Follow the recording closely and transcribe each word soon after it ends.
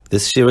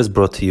This year is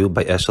brought to you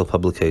by Eshel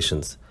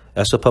Publications.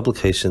 Eshel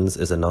Publications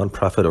is a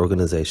non-profit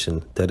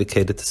organization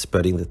dedicated to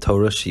spreading the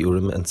Torah,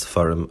 Shiurim, and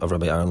Sefarim of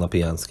Rabbi Aaron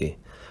Lapiansky.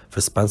 For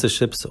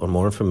sponsorships or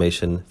more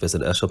information,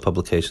 visit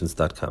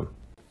eshelpublications.com.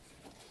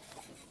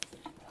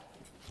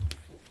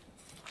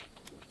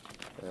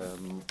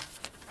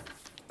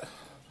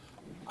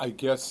 I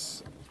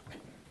guess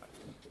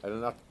I'm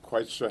not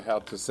quite sure how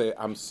to say.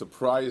 I'm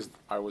surprised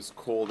I was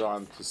called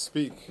on to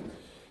speak.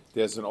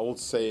 There's an old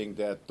saying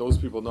that those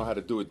people know how to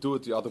do it,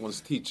 the other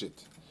ones teach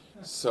it.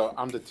 So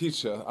I'm the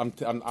teacher. I'm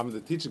the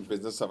teaching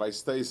business. If I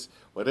stay,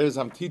 what it is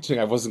I'm teaching,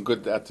 I wasn't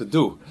good at to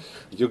do.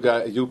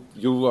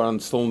 You are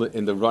still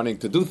in the running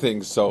to do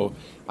things. So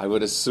I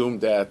would assume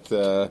that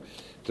the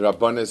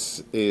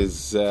Rabbanis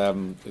is,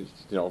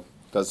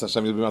 does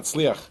Hashem will be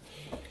matzliach.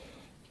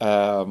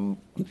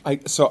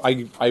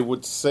 I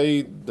would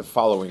say the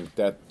following: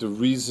 that the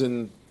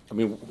reason,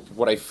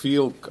 what I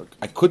feel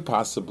I could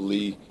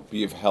possibly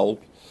be of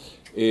help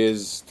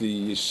is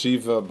the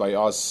yeshiva by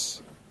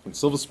us in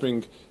Silver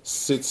Spring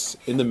sits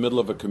in the middle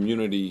of a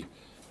community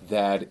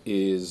that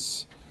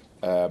is,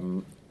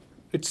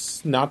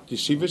 it's not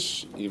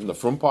yeshivish, even the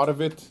front part of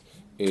it.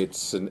 And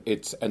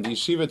the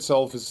yeshiva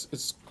itself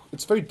is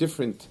very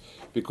different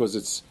because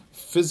it's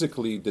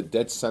physically the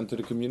dead center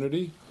of the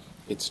community.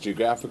 It's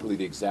geographically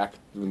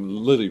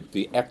literally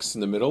the X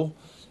in the middle.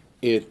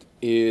 It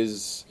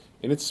is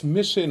in its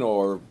mission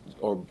or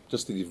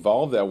just to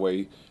evolve that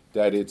way,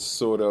 that it's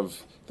sort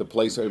of the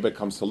place everybody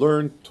comes to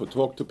learn, to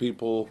talk to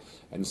people,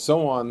 and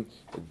so on.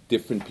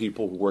 Different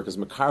people who work as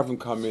makarvim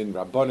come in,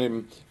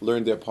 rabbanim,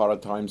 learn their part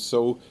of time.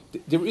 So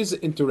there is an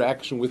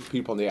interaction with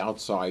people on the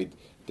outside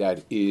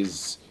that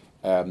is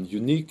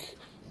unique,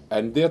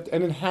 and it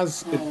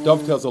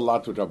dovetails a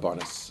lot with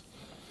rabbanis.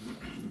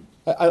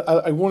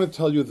 I want to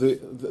tell you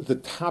the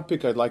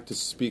topic I'd like to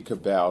speak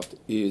about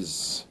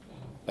is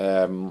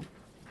we'll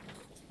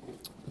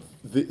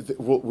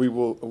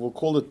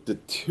call it the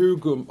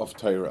Tirgum of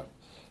Torah,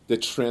 the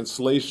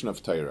translation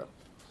of Torah,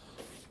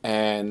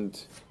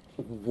 and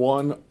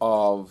one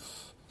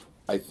of,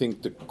 I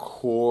think, the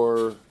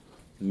core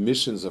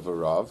missions of a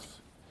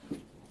Rav,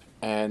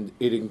 and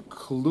it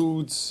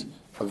includes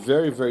a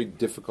very, very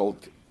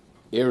difficult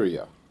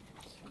area,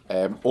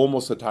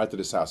 almost a Tartar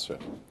Sasra.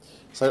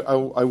 So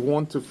I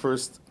want to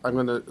first, I'm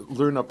going to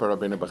learn up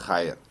Rabbeinu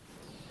Bechaya.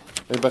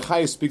 And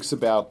Bechaya speaks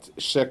about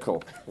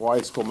shekel, why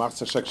it's called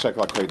Machzah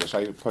Shekel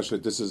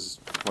HaKodesh. This is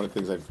one of the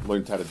things I've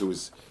learned how to do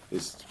is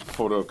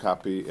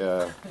photocopy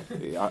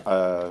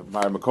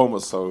Mara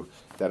Makoma so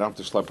that I don't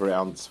have to schlep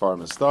around Sfarim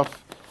and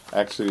stuff.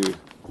 Actually,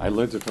 I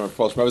learned it from a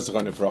false Rebbe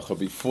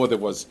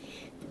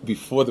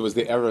before there was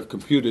the era of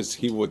computers.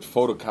 He would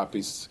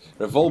photocopy.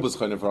 Rav Wolbe's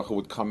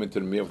would come into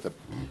the meal with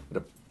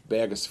a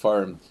bag of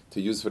Sfarim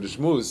to use for the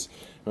shmuz.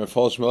 When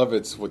Paul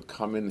Shmulevitz would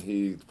come in,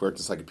 he worked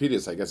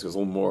encyclopedias. I guess he was a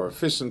little more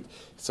efficient,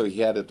 so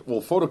he had it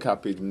all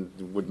photocopied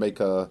and would make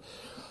a.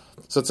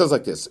 So it says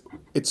like this: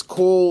 it's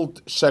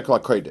called Shekel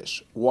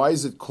HaKodesh. Why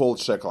is it called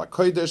Shekel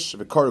HaKodesh?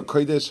 V'kor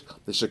HaKodesh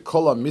the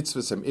Shekola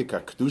mitzvahs em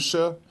ikar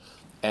kedusha,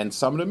 and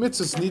some of the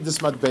mitzvahs need this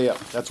matbeya.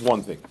 That's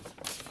one thing.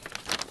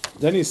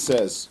 Then he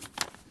says,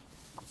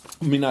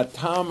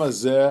 Minatam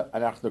hazeh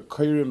anachnu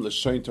koyrim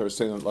l'shoin Torah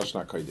sein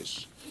lashon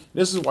HaKodesh.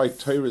 This is why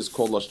Torah is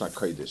called Lashon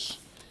HaKodesh.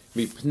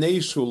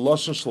 Mipnei shu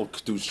Lashon shel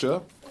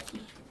Kedusha.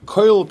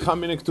 Koil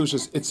kamin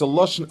Kedusha. It's a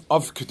Lashon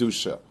of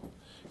Kedusha.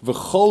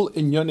 V'chol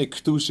inyone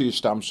Kedusha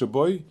yishtamshu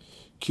boi.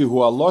 Ki hu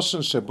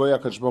ha-Lashon sheboi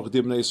HaKadosh Baruch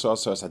Hu dibnei Yisrael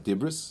asar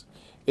hadibris.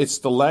 It's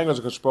the language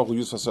HaKadosh Baruch Hu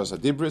used for asar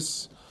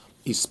hadibris.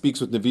 He speaks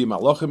with Nevi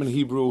Malachim in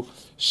Hebrew.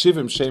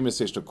 Shivim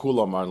shemes yesh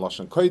lekulam are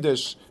Lashon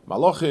Kodesh,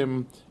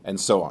 Malachim, and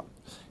so on.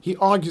 He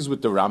argues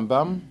with the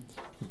Rambam.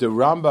 The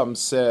Rambam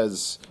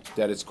says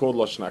that it's called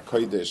Lashon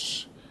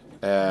HaKodesh,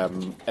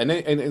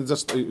 and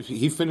just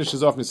he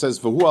finishes off and says,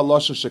 "V'hu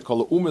ha-Lashon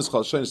shekol umis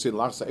chal shein sin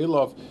lachsa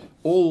elav."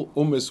 All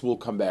umis will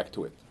come back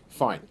to it.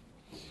 Fine.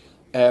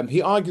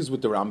 He argues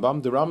with the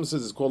Rambam. The Rambam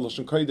says it's called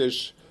Lashon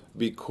Kodesh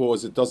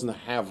because it doesn't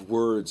have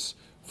words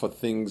for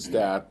things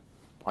that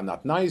are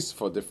not nice,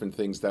 for different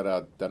things that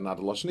are not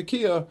a Lashon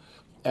Nikiyah,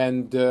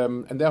 and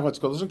therefore it's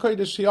called Lashon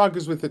Kodesh. He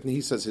argues with it, and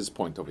he says his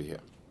point over here.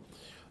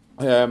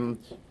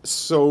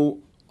 So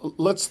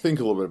let's think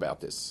a little bit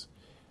about this.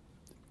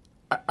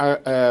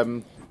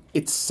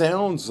 It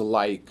sounds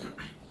like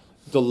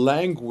the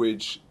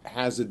language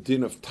has a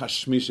din of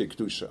tashmish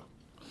kedusha.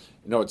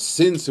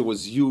 Since it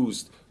was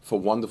used for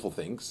wonderful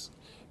things,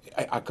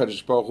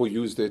 HaKadosh Baruch Hu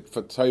used it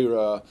for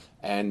Torah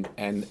and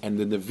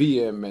the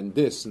Nevi'im and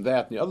this and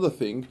that and the other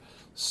thing.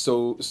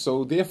 So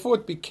therefore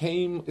it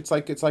became it's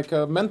like a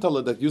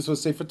mentala that used for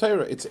Sefer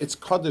Torah. It's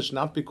Kaddish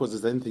not because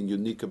there's anything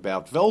unique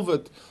about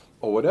velvet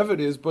or whatever it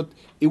is, but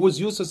it was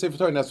used for Sefer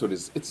Torah, and that's what it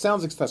is. It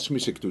sounds like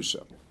Tashmish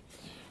Kedusha.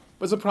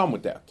 But there's a problem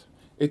with that.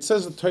 It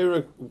says the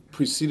Torah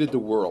preceded the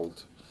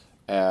world,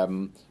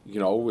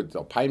 with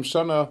Alpaim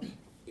Shana,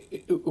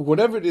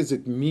 whatever it is,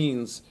 it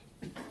means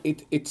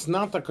it's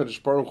not that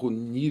HaKadosh Baruch Hu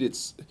needed.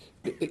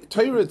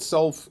 Torah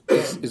itself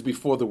is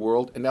before the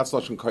world, and that's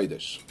Lashon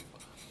Kodesh.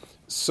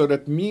 So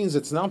that means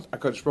it's not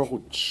HaKadosh Baruch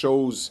Hu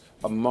chose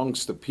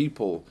amongst the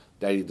people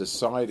that he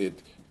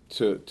decided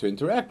to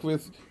interact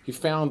with. He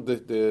found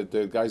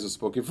the guys who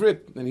spoke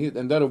Ivrit,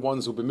 and they're the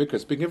ones who b'mikra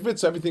speaking Ivrit,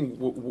 so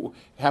everything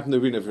happened to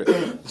be in Ivrit.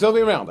 It's the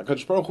other way around.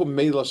 HaKadosh Baruch Hu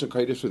made Lashon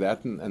Kodesh for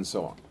that, and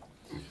so on.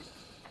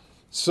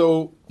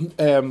 So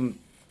the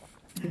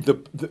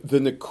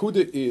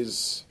Nekuda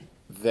is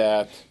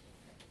that,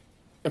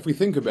 if we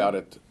think about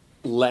it,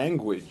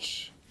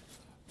 language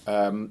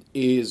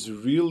is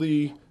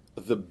really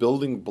the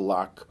building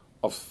block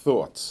of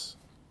thoughts.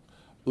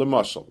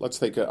 L'mashal, let's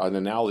take an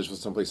analogy from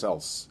someplace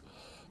else.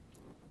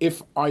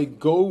 If I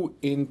go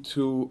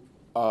into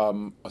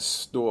a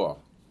store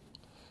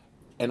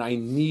and I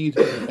need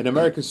an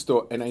American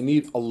store and I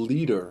need a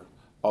liter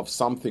of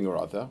something or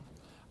other,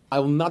 I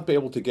will not be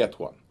able to get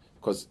one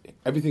because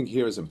everything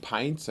here is in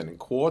pints and in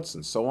quarts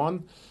and so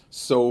on.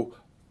 So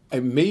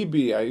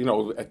maybe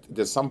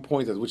there's some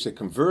point at which they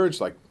converge,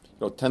 like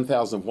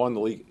 10,000 of one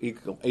will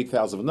equal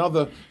 8,000 of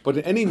another. But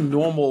in any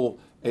normal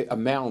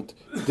amount,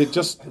 they're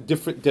just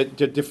different. They're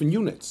different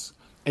units,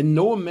 and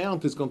no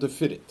amount is going to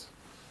fit it.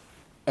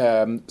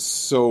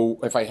 So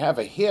if I have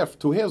a half,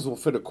 2 halves will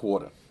fit a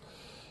quarter.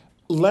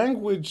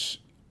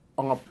 Language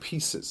are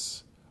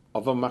pieces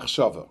of a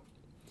machshava,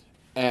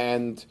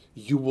 and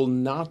you will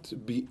not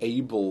be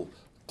able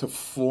to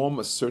form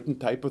a certain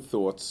type of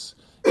thoughts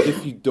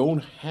if you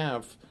don't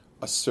have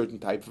a certain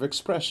type of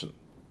expression.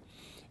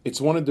 It's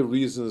one of the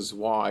reasons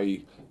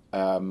why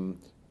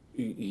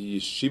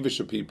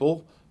yeshivish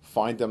people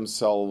find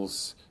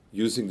themselves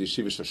using the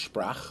yeshivish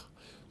sprach,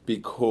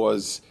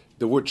 because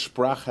the word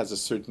sprach has a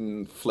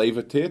certain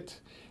flavor to it,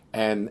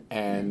 and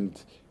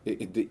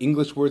the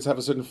English words have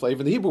a certain flavor,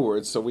 and the Hebrew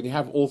words. So when you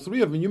have all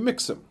three of them, you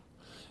mix them.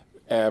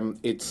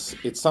 It's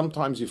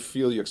sometimes you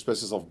feel you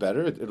express yourself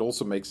better. It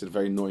also makes it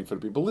very annoying for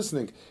the people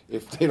listening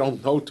if they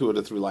don't know 2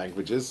 or 3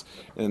 languages,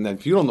 and then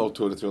if you don't know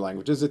 2 or 3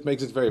 languages, it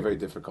makes it very, very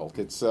difficult.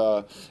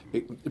 But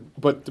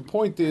the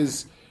point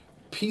is,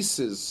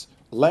 pieces,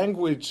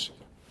 language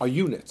are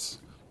units,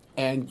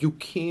 and you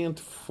can't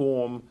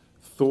form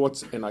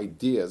thoughts and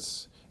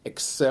ideas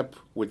except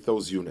with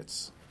those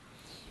units.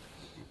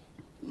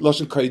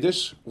 Lashon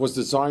Kodesh was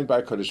designed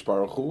by Kadosh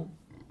Baruch Hu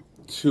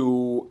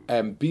to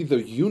be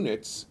the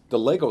units, the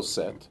Lego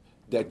set,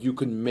 that you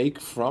can make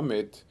from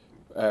it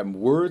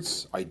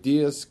words,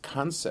 ideas,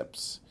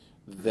 concepts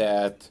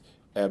that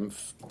can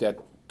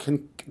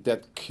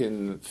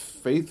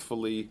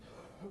faithfully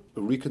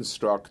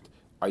reconstruct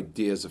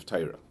ideas of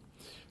Torah.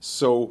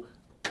 So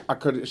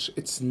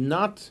it's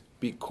not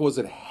because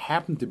it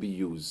happened to be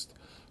used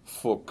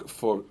for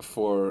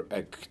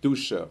a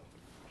kedusha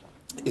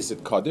is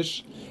it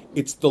Kaddish.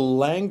 It's the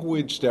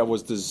language that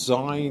was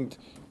designed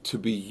to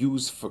be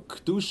used for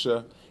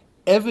kedusha,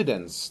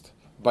 evidenced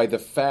by the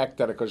fact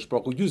that HaKadosh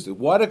Baruch Hu used it.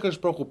 Why did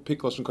HaKadosh Baruch Hu pick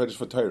Lashon Kodesh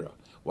for Torah?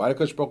 Why did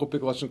HaKadosh Baruch Hu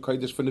pick Lashon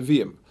Kodesh for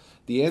Nevi'im?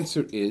 The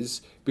answer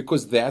is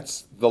because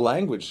that's the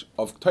language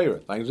of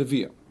Torah, language of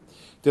Nevi'im.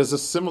 There's a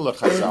similar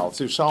chazal. It's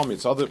Yerushalmi.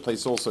 It's other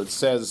place also. It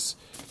says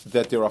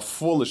that there are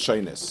 4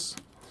 lashonis.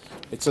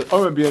 It's an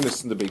Omer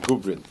B'yonis in the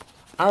Beigubrin.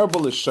 Arba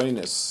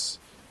lashonis,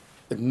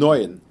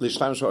 noyin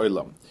l'shlam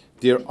sha'olam.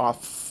 There are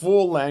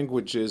 4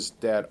 languages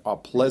that are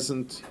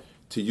pleasant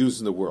to use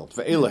in the world.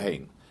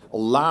 Ve'elahein.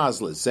 Laz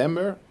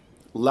lezemer.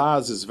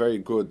 Laz is very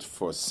good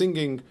for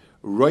singing.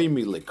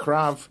 Roimi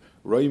lekrav.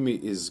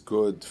 Roimi is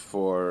good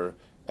for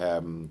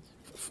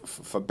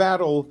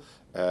battle.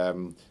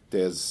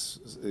 There's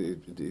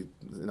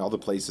in other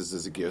places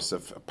there's a gears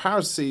of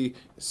Parsi,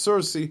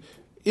 Sursi,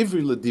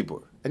 Ivri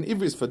ledibur, and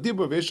Ivri is for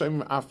dibur.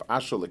 Ve'eshaim af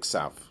ashol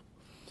eksav.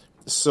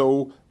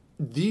 So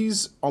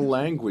these are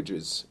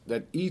languages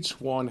that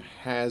each one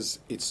has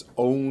its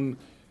own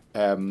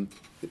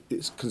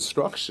its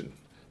construction,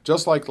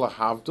 just like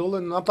lahavdil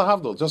and not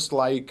lahavdil. Just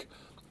like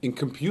in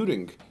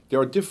computing, there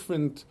are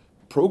different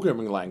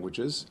programming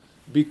languages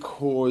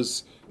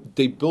because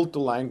they built the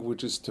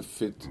languages to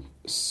fit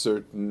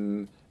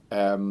certain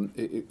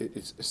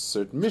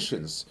certain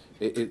missions.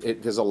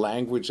 There's a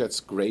language that's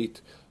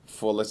great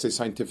for, let's say,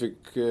 scientific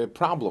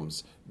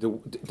problems.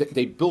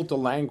 They built a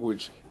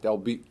language that'll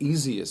be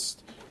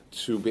easiest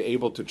to be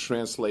able to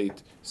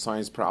translate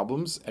science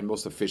problems and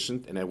most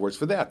efficient, and it works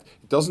for that.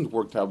 It doesn't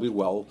work terribly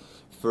well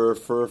for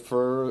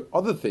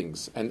other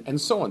things,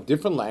 and so on.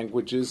 Different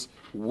languages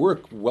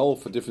work well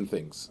for different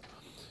things.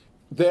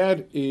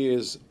 That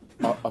is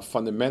a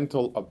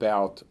fundamental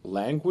about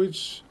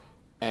language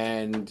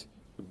and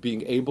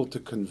being able to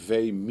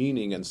convey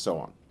meaning and so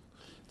on.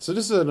 So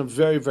this is at a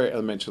very, very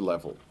elementary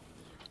level.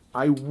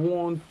 I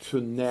want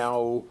to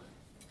now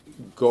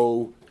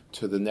go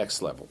to the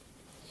next level.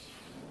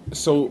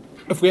 So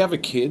if we have a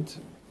kid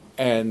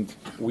and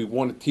we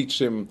want to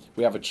teach him,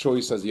 we have a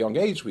choice as a young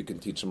age, we can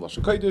teach him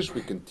Lashon Kodesh,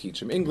 we can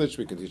teach him English,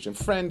 we can teach him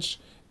French,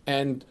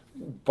 and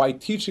by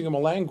teaching him a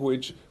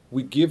language,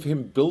 we give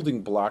him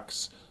building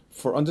blocks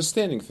for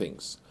understanding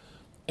things.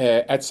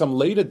 At some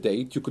later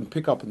date, you can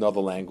pick up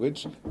another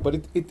language, but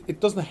it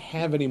doesn't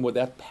have anymore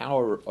that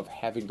power of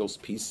having those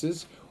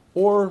pieces,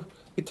 or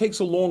it takes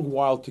a long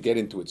while to get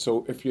into it.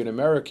 So if you're an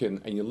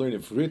American and you learn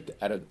Ivrit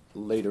at a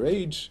later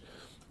age,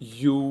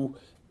 you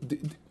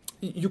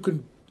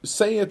can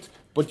say it,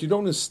 but you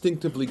don't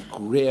instinctively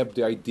grab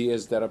the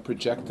ideas that are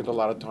projected a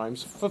lot of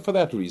times for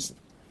that reason.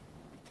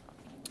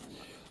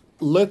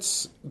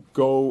 Let's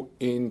go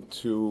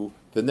into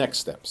the next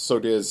steps. So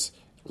there's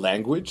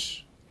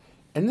language,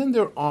 and then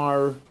there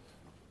are,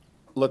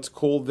 let's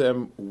call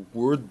them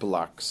word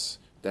blocks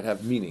that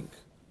have meaning.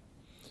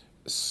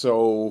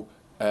 So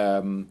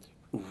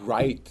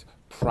right,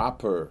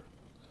 proper,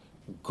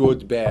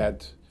 good,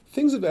 bad,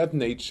 things of that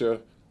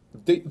nature,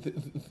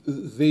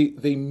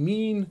 they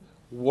mean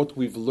what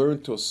we've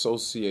learned to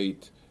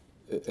associate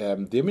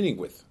their meaning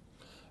with.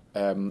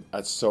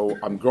 So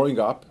I'm growing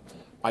up,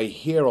 I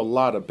hear a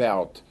lot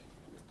about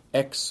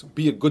X,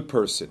 be a good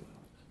person,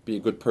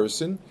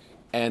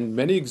 and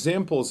many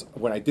examples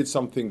when I did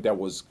something that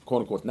was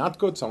quote unquote not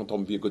good, someone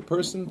told me be a good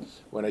person.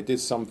 When I did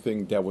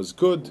something that was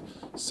good,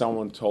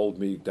 someone told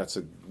me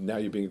now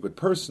you're being a good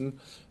person.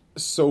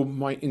 So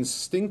my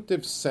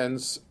instinctive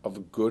sense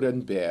of good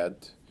and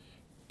bad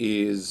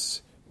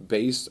is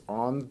based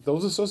on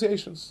those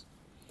associations.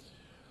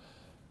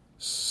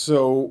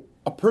 So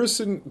a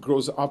person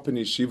grows up in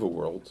a yeshiva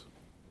world.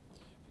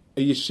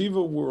 A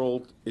yeshiva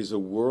world is a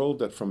world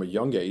that from a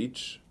young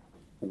age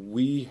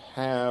we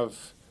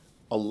have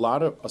a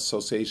lot of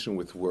association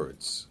with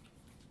words.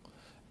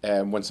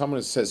 And when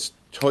someone says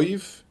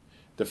toiv,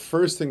 the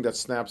first thing that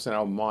snaps in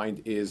our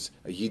mind is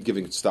a yid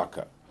giving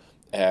tzedakah,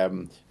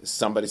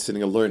 somebody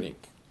sitting and learning.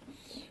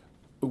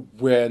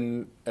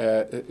 When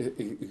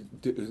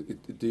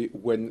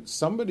when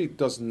somebody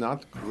does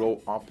not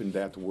grow up in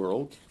that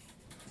world,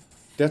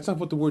 that's not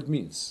what the word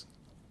means.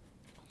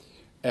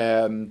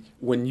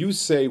 When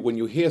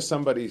you hear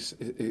somebody,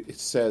 it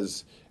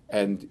says,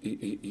 and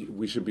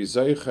we should be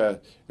zeicha,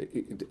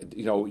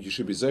 you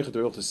should be zeicha to be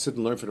able to sit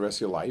and learn for the rest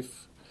of your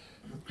life.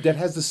 That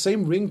has the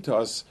same ring to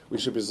us. We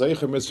should be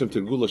zeicha mitzvah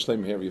to gula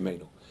shleim her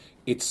yimenu.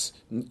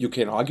 You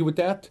can't argue with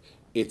that.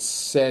 It's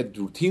said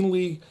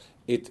routinely.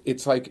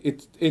 It's like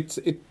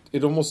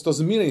it almost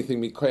doesn't mean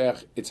anything.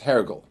 It's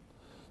hergel,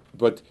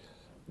 but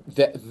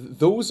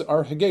those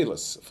are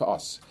hegelis for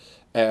us.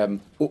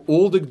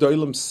 All the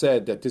Gdolim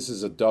said that this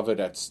is a davar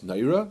that's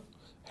naira,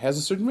 has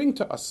a certain ring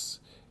to us.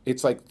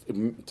 It's like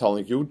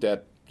telling you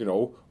that,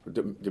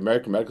 the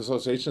American Medical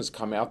Association has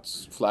come out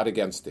flat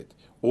against it.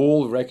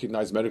 All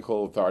recognized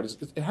medical authorities,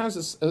 it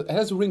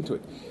has a ring to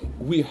it.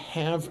 We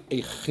have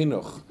a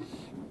chinuch,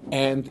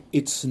 and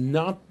it's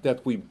not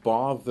that we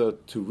bother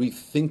to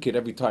rethink it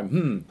every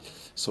time.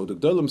 So the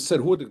Gdolim said,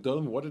 who are the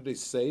Gdolim? What did they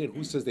say? And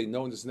who says they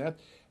know and this and that?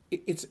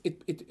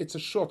 It's a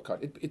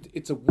shortcut.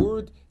 It's a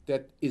word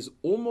that is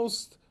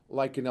almost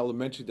like an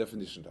elementary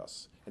definition to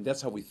us. And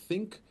that's how we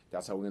think,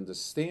 that's how we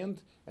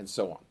understand, and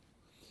so on.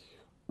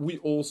 We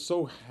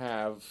also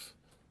have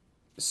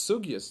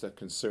sugyas that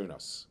concern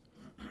us.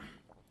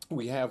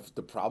 We have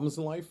the problems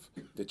in life,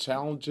 the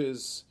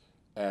challenges,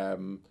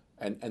 and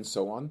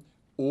so on.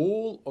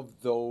 All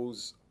of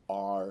those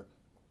are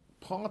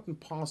part and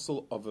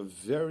parcel of a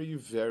very,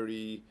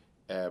 very...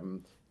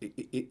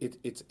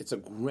 It's a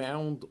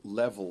ground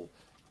level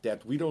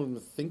that we don't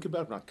even think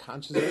about, we're not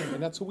conscious of it,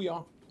 and that's who we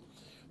are.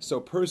 So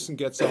a person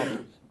gets up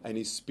and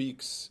he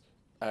speaks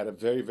at a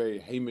very, very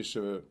hamish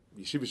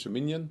yeshivish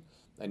minyan,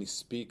 and he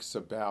speaks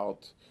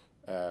about,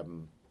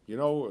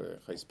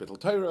 Chayspittel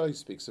Torah, he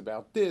speaks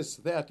about this,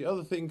 that, the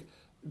other thing.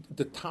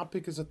 The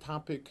topic is a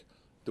topic,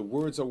 the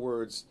words are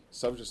words,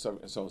 subject,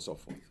 and so on and so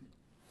forth.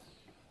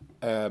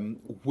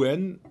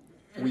 When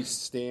we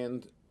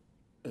stand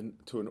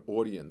to an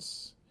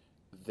audience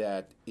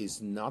that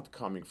is not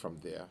coming from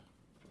there,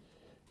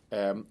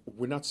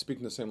 we're not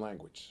speaking the same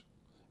language.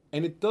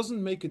 And it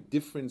doesn't make a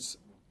difference.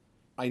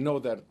 I know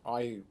that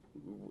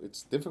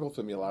it's difficult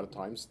for me a lot of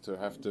times to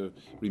have to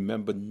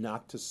remember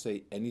not to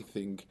say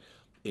anything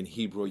in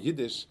Hebrew or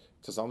Yiddish,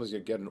 to sometimes you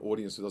get an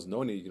audience who doesn't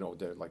know any,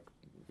 they're like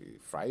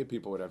Freie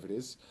people, whatever it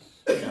is.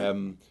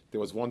 There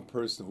was one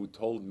person who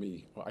told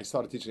me, I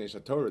started teaching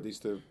Eshet Torah, they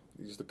used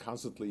to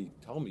constantly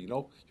tell me,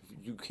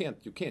 you can't,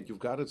 you've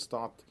got to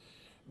start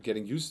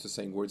getting used to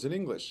saying words in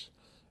English.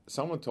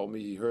 Someone told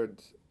me he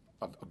heard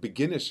a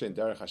beginner in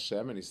Derech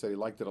Hashem, and he said he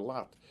liked it a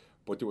lot.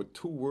 But there were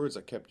two words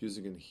I kept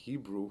using in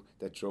Hebrew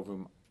that drove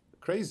him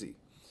crazy.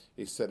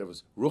 He said it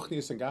was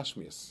Ruchnius and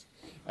Gashmius,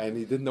 and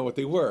he didn't know what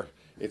they were.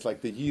 It's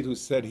like the Yid who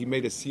said he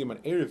made a Siyam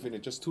and Erev, and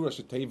it just two Rosh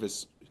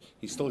Tevis,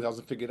 he still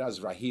hasn't figured out as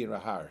Rahi and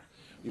Rahar.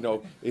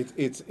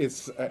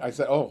 It's. I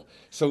said, oh,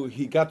 so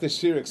he got this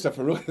shir except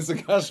for Ruchnius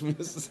and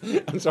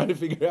Gashmius. I'm trying to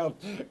figure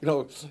out,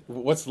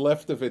 what's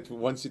left of it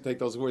once you take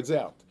those words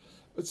out.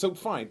 So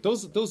fine,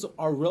 those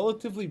are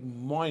relatively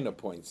minor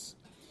points.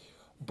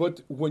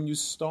 But when you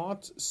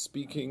start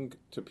speaking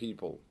to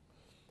people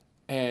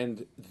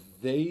and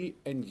they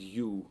and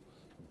you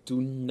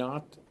do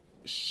not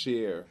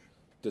share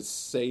the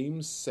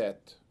same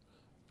set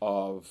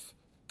of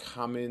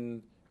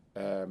common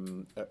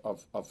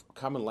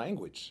common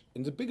language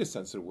in the biggest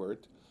sense of the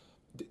word,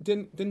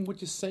 then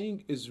what you're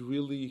saying is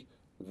really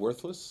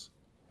worthless,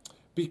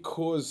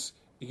 because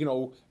if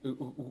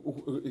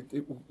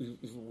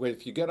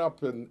you get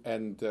up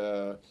and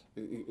you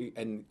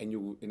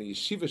in a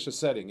yeshivish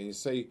setting and you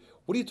say,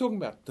 "What are you talking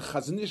about?" The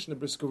Chazon Ish and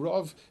the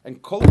Briskerov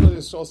and Kol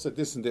Yisrael said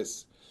this and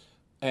this,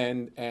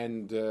 and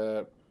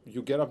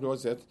you get up and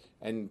that,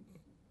 and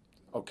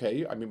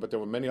okay, I mean, but there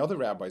were many other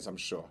rabbis, I'm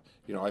sure.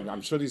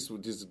 I'm sure these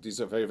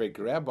are very, very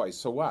good rabbis.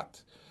 So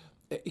what?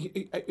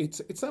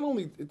 It's not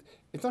only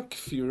it's not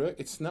kfira.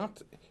 It's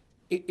not.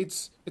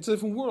 It's a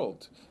different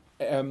world.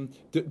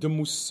 The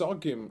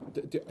musagim,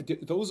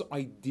 those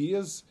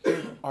ideas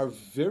are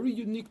very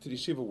unique to the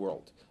yeshiva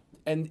world.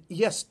 And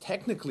yes,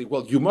 technically,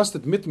 well, you must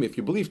admit to me if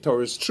you believe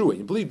Torah is true and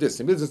you believe this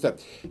and this that.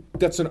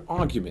 That's an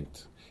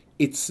argument.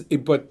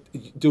 But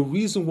the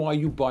reason why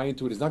you buy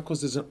into it is not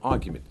because there's an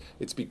argument.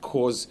 It's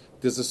because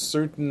there's a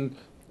certain.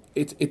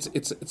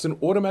 It's an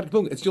automatic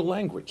building. It's your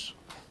language.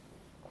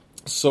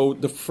 So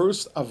the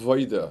first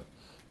avodah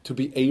to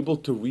be able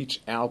to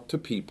reach out to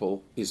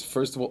people is,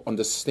 first of all,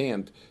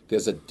 understand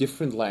there's a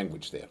different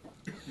language there.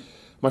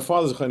 My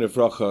father, Zechariah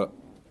Nevracha,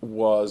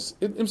 was,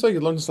 he learned in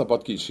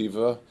Slobodki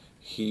Yeshiva.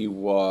 He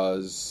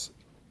was,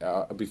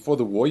 before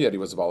the war yet, he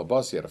was a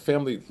balabas. He had a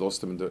family,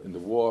 lost him in the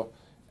war,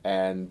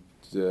 and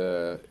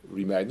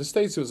remarried in the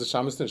States. He was a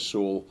shamus in a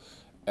shul.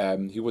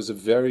 He was a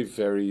very,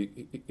 very,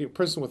 a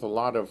person with a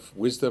lot of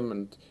wisdom,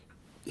 and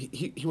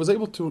he was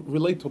able to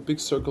relate to a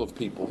big circle of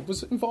people. He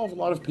was involved with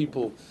a lot of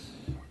people.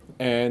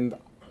 And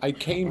I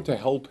came to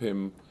help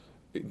him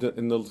in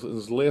the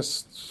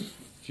last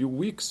few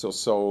weeks or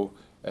so.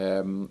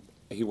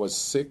 He was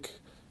sick.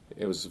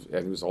 He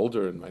was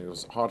older, and it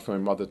was hard for my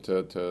mother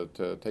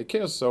to take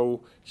care. So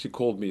she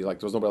called me. Like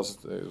there was nobody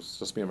else. It was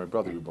just me and my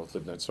brother. We both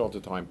lived in Israel at the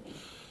time.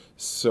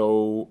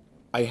 So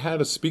I had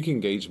a speaking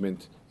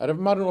engagement at a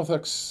modern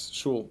Orthodox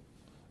shul,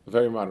 a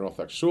very modern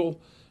Orthodox shul,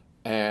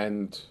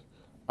 and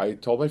I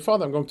told my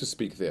father I'm going to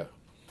speak there.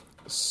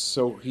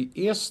 So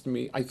he asked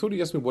me,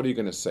 what are you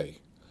going to say?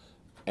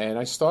 And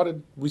I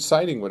started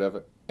reciting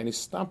whatever, and he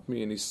stopped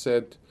me and he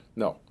said,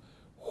 no,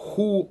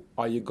 who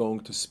are you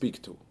going to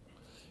speak to?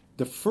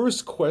 The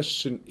first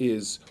question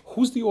is,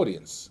 who's the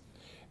audience?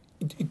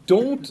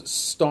 Don't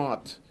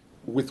start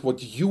with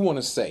what you want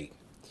to say.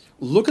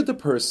 Look at the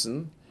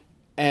person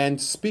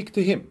and speak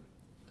to him.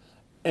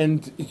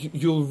 And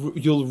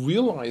you'll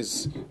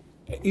realize,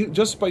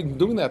 just by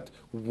doing that,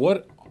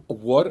 what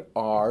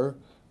are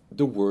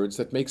the words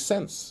that make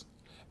sense.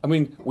 I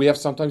mean, we have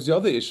sometimes the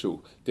other issue.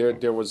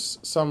 There was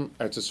some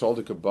Eretz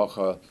Yisrael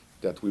Bacha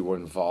that we were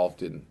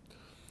involved in,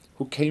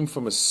 who came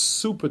from a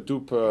super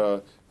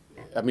duper,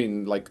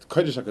 like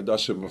Kodesh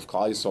HaKadoshim of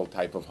Klal Yisrael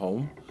type of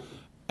home,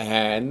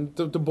 and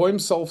the boy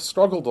himself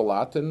struggled a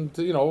lot. And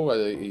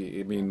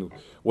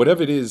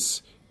whatever it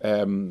is,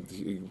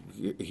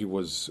 he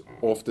was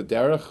off the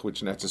derech,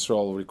 which in Eretz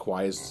Yisrael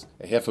requires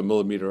a 0.5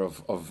 millimeter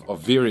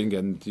of veering,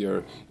 and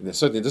you're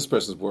certainly in this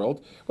person's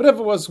world. Whatever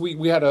it was,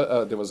 we had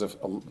there was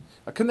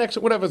a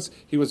connection. Whatever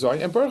he was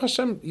doing, and Baruch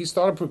Hashem, he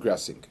started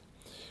progressing.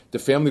 The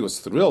family was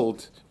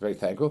thrilled, very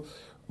thankful,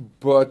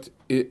 but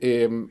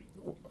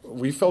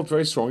we felt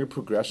very strongly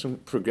progressing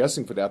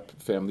for that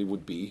family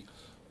would be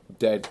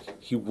that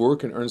he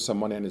work and earn some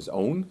money on his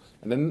own,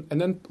 and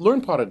then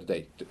learn part of the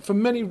day. For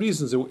many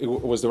reasons, it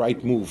was the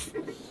right move.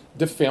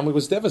 The family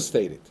was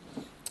devastated,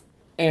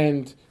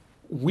 and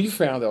we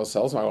found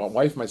ourselves, my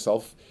wife and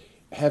myself,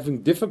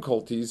 having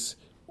difficulties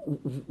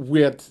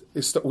with.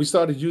 We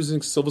started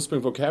using Silver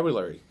Spring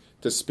vocabulary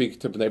to speak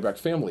to Bnei Brak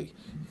family,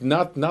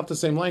 not the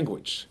same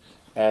language,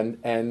 and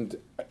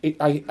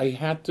I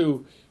had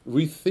to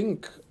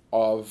rethink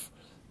of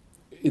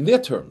in their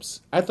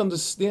terms. I had to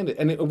understand it,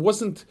 and it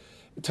wasn't.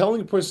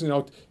 Telling a person,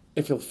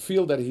 if he'll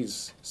feel that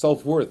he's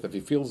self-worth, if he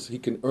feels he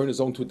can earn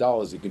his own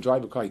 $2, he can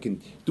drive a car, he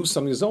can do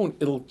something his own,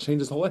 it'll change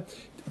his whole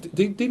life.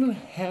 They didn't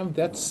have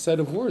that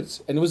set of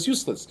words, and it was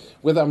useless,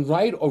 whether I'm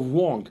right or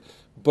wrong,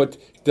 but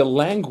the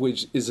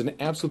language is an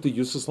absolutely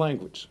useless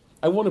language.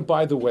 I want to,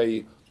 by the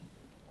way,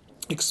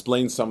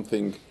 explain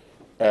something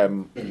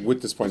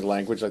with this point of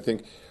language. I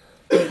think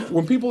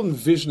when people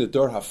envision the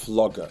Dor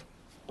HaFlaga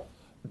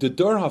is the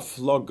Dor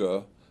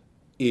HaFlaga.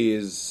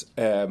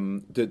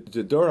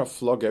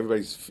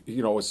 Everybody's,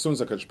 as soon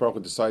as HaKadosh Baruch Hu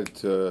decided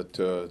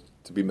to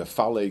be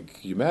mefaleg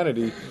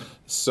humanity,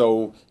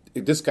 so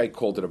this guy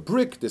called it a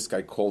brick, this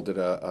guy called it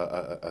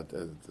a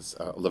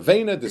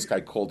levena, this guy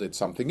called it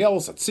something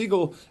else, a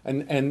tzigel,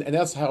 and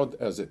that's how it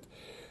is it.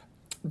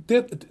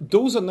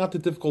 Those are not the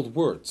difficult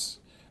words.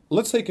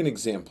 Let's take an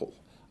example.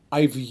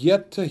 I've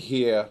yet to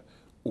hear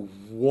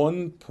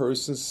one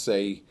person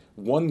say,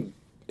 one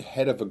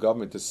head of a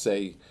government to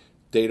say,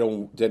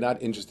 they're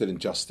not interested in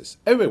justice.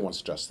 Everyone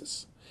wants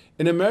justice.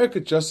 In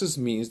America, justice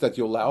means that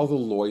you allow the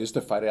lawyers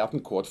to fight it out in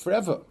court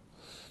forever.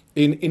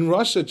 In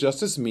Russia,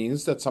 justice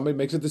means that somebody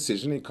makes a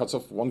decision and cuts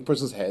off one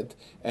person's head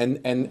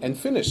and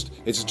finished.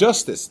 It's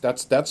justice.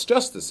 That's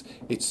justice.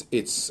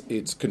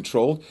 It's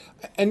controlled.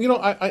 And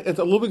it's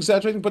a little bit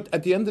exaggerating, but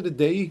at the end of the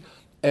day,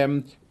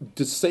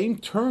 the same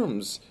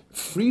terms,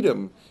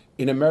 freedom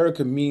in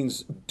America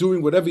means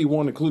doing whatever you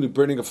want, including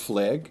burning a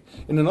flag.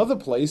 In another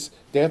place,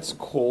 that's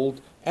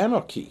called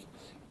anarchy.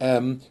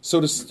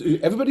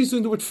 Everybody's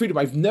doing the word freedom.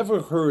 I've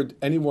never heard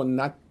anyone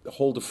not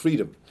hold a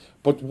freedom.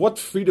 But what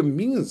freedom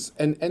means,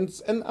 and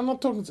I'm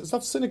not talking. It's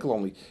not cynical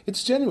only.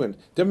 It's genuine.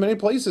 There are many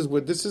places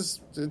where this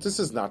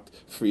is not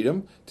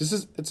freedom.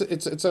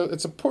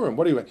 It's a Purim.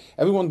 What do you?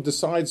 Everyone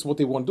decides what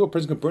they want to do. A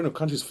person can burn a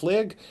country's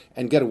flag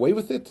and get away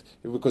with it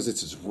because it's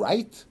his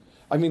right.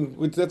 I mean,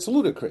 that's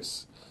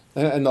ludicrous.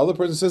 And another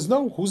person says,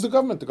 no. Who's the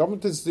government? The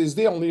government is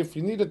there only if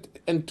you need it.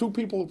 And two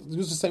people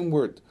use the same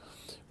word.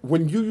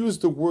 When you use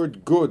the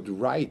word good,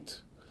 right,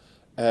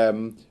 I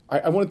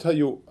want to tell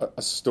you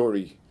a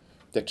story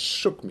that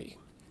shook me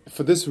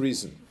for this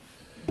reason.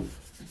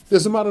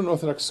 There's a modern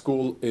Orthodox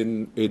school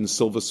in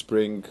Silver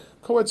Spring,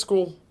 co-ed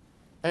school,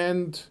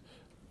 and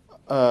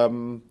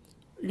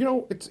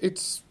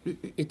it's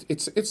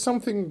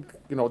something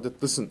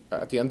that, listen,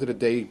 at the end of the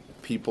day,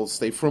 people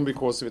stay from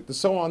because of it and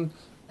so on,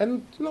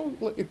 and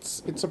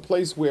it's a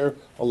place where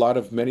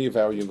many of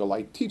our younger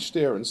light teach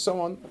there and so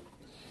on.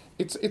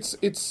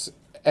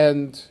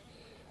 And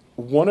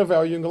one of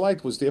our younger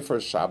light was there for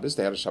a Shabbos.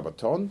 They had a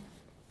Shabbaton,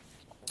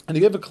 and he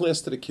gave a class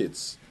to the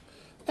kids.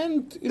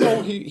 And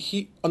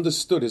he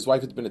understood. His wife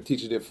had been a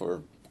teacher there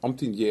for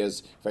umpteen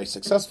years. Very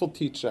successful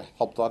teacher.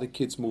 Helped a lot of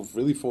kids move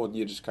really forward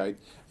in Yiddishkeit.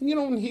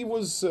 And he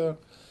was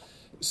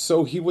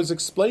so he was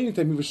explaining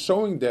to them. He was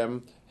showing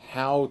them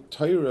how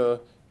Torah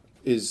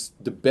is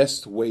the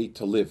best way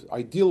to live,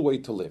 ideal way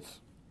to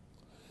live.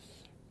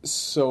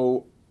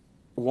 So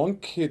one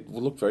kid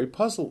looked very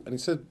puzzled, and he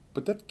said,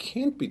 but that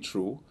can't be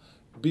true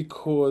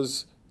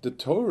because the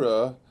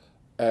Torah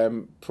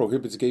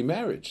prohibits gay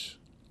marriage.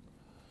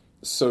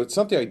 So it's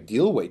not the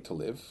ideal way to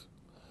live.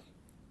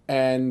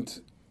 And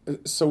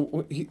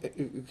so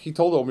he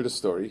told me the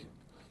story.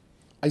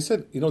 I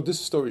said, this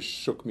story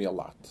shook me a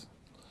lot.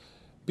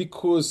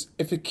 Because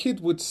if a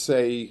kid would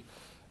say,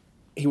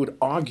 he would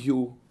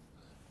argue,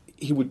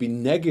 he would be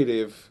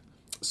negative.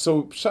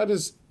 So Pshat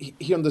is,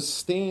 he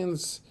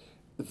understands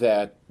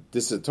that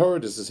this is Torah,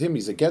 this is him,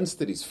 he's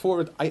against it, he's for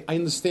it. I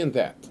understand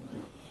that.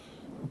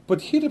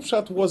 But here the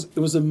Pshat it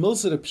was a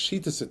milzah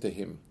pshitas to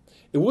him.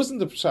 It wasn't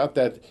the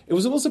Pshat it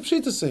was a milzah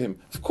pshitas to him.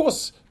 Of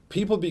course,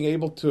 people being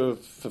able to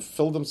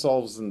fulfill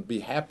themselves and be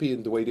happy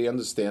in the way they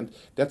understand,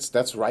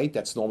 that's right,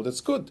 that's normal,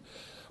 that's good.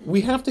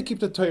 We have to keep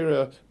the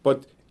Torah,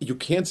 but you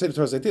can't say the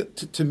Torah is ideal.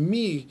 To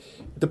me,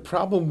 the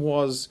problem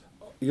was,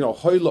 we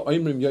weren't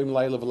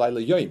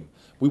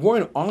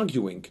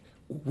arguing.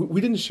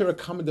 We didn't share a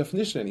common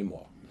definition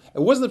anymore.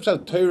 It wasn't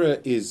that Torah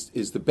is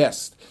the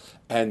best,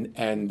 and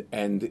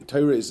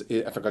Torah is,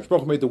 if HaKadosh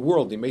Baruch Hu made the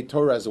world, He made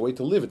Torah as a way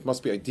to live. It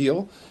must be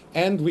ideal,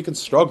 and we can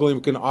struggle, and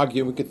we can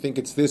argue, and we can think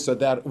it's this or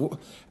that.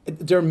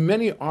 There are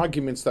many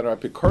arguments that are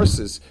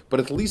precurses, but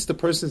at least the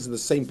person is in the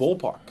same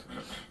ballpark.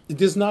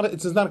 It's not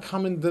a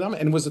common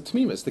denominator, and it was a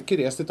tmimus. The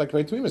kid asked it like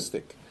a tmimus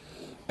stick.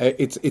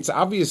 It's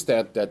obvious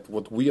that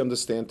what we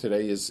understand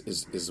today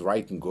is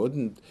right and good,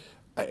 and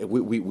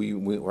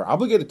we're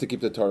obligated to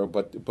keep the Torah,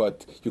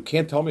 but you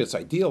can't tell me it's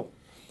ideal.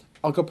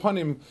 Al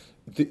Kapanim,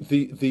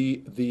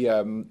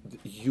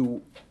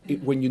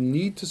 when you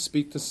need to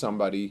speak to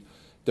somebody,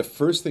 the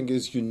first thing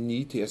is you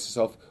need to ask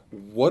yourself,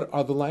 what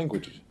are the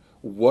languages?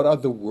 What are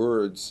the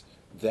words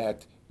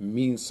that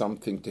mean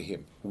something to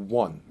him?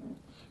 1.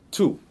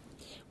 2,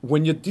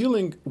 when you're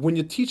teaching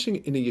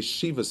in a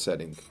yeshiva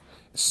setting,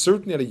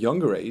 certainly at a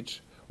younger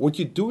age, what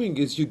you're doing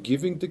is you're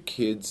giving the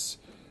kids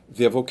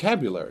their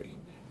vocabulary,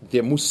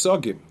 their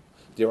musagim,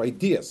 their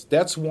ideas.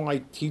 That's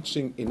why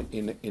teaching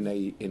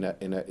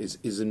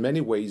is in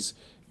many ways,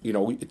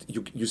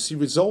 you see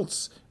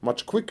results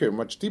much quicker,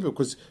 much deeper,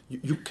 because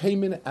you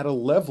came in at a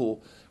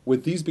level where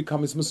these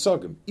become his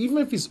musagim. Even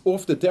if he's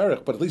off the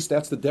derech, but at least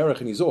that's the derech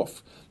and he's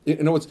off.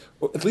 In other words,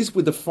 at least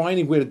we're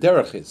defining where the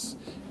derech is,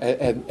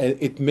 and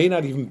it may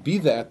not even be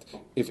that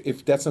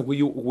if that's not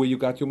where you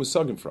got your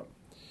musagim from.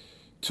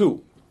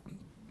 2,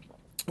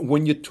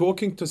 when you're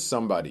talking to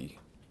somebody,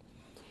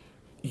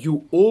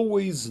 you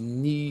always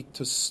need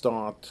to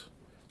start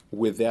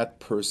where that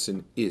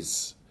person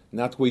is,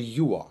 not where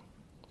you are.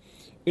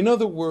 In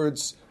other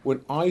words,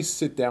 when I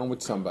sit down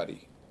with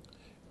somebody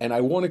and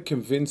I want to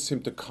convince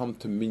him to come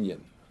to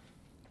Minyan,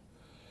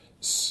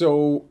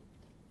 so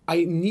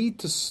I need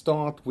to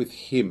start with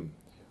him.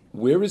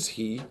 Where is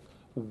he?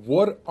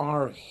 What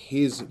are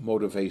his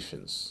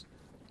motivations?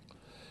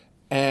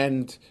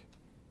 And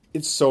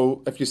it's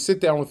so if you sit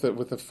down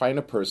with a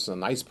finer person, a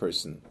nice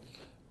person,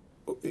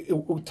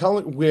 tell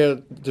it where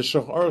the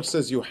Shachar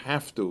says you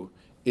have to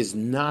is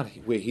not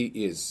where he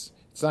is.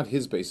 It's not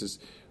his basis.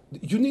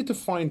 You need to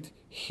find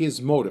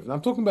his motive. Now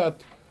I'm talking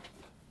about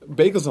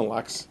bagels and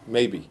lax,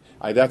 maybe.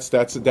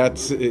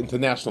 That's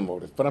international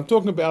motive. But I'm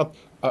talking about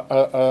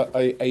a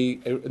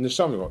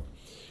neshama motive.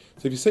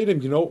 So if you say to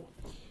him,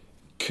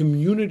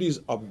 communities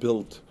are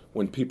built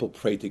when people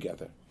pray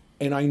together.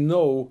 And I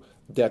know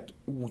that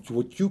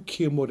what you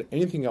care more than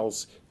anything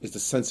else is the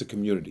sense of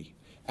community.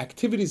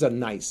 Activities are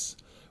nice,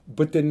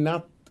 but they're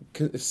not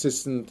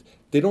consistent.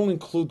 They don't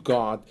include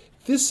God.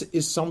 This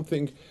is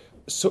something.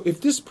 So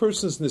if this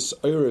person's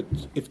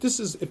nisayrat, if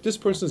this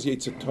person's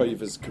Yetzer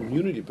Toiv is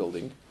community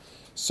building,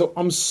 So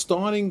I'm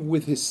starting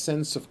with his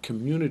sense of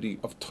community,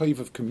 of toiv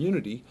of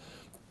community,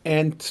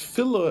 and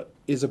tefillah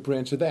is a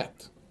branch of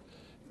that.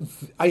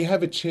 I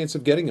have a chance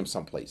of getting him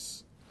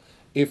someplace.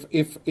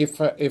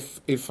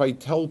 If I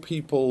tell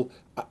people,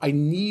 I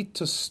need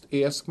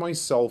to ask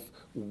myself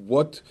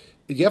what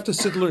you have to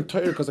sit and learn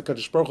Torah because the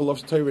Kadosh Baruch Hu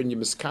loves Torah and you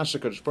miskasha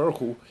Kadosh Baruch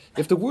Hu.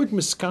 If the word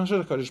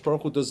miskasha Kadosh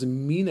Baruch Hu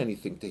doesn't mean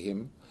anything to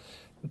him,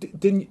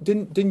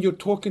 then you're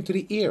talking to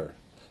the ear,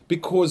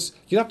 because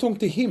you're not talking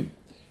to him.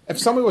 If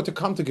somebody were to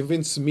come to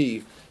convince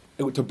me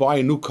to buy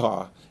a new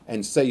car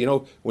and say,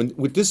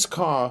 with this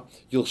car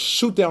you'll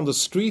shoot down the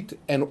street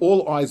and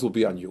all eyes will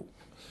be on you.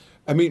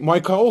 I mean, my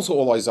car also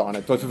all eyes on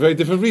it, but for a very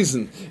different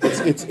reason.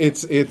 But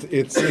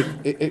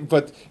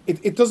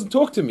it doesn't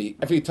talk to me.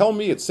 If you tell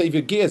me it's save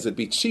your gears, it'd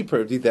be cheaper,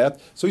 it'd be that.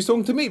 So he's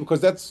talking to me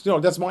because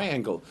that's my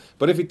angle.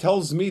 But if he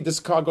tells me this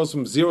car goes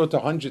from 0 to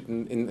 100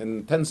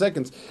 in 10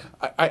 seconds,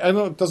 I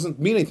know it doesn't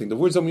mean anything. The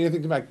words don't mean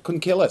anything to me. I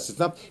couldn't care less. It's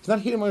not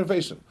hitting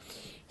motivation.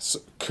 So,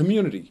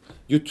 community.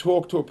 You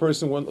talk to a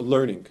person when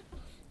learning.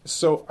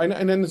 So,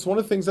 and then it's one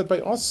of the things that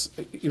by us,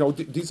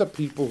 these are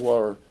people who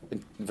are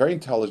very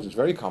intelligent,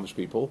 very accomplished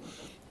people.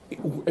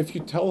 If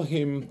you tell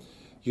him,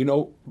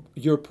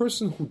 you're a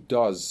person who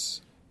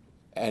does,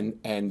 and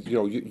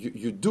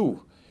you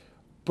do,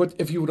 but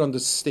if you would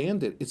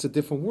understand it, it's a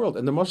different world.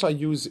 And the mashal I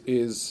use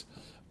is,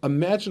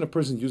 imagine a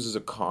person uses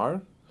a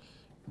car,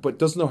 but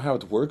doesn't know how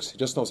it works. He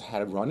just knows how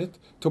to run it.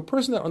 To a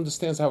person that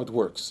understands how it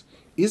works,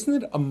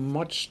 isn't it a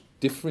much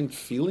different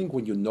feeling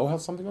when you know how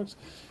something works?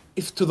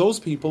 If to those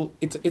people,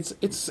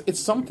 it's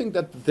something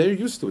that they're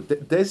used to.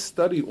 They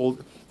study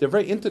they're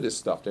very into this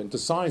stuff. They're into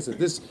science and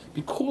this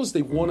because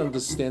they want to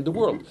understand the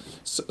world.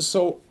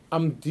 So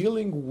I'm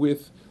dealing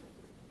with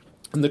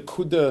the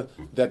kuda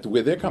that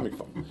where they're coming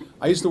from.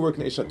 I used to work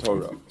in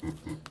Torah,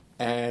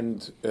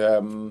 and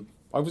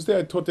I was there.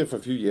 I taught there for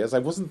a few years. I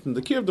wasn't in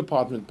the Kiev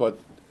department,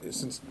 but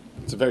since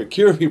it's a very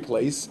Kiev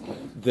place,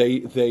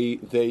 they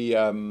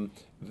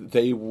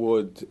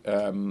would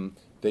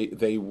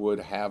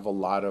have a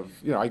lot of,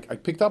 I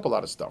picked up a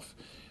lot of stuff.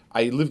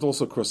 I lived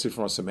also across the street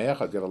from Sameach.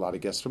 I'd get a lot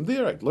of guests from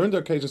there. I'd learned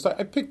their occasions.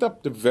 I picked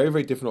up the very,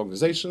 very different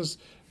organizations.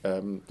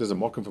 There's a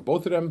mokum for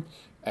both of them,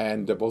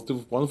 and they both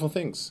do wonderful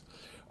things.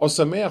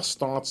 Sameach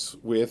starts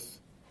with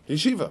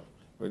yeshiva.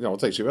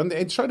 It's yeshiva, and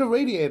they try to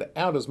radiate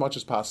out as much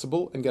as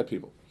possible and get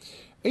people.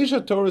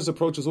 Asia Torah's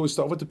approach is always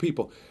start with the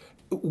people.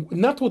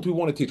 Not what we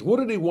want to teach. What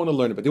do they want to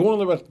learn about? They want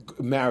to learn about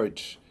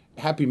marriage,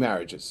 happy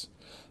marriages.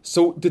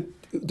 So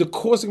the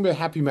causing of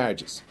happy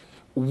marriages,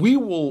 we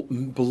will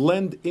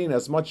blend in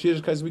as much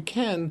Yiddishkeit as we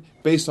can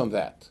based on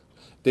that.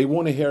 They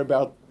want to hear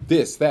about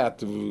this,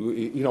 that,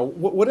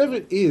 whatever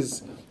it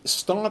is.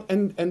 Start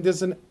and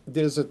there's a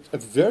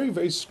very,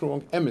 very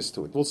strong emes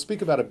to it. We'll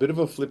speak about a bit of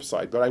a flip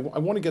side, but I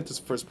want to get this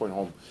first point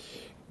home.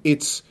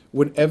 It's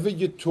whenever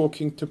you're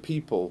talking to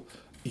people,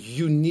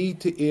 you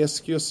need to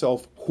ask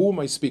yourself, who am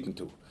I speaking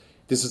to?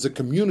 This is a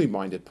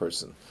community-minded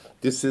person.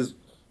 This is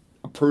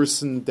a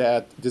person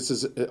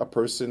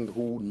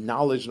who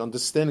knowledge and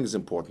understanding is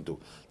important to.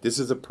 This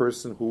is a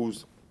person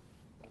whose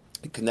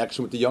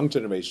connection with the young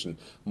generation,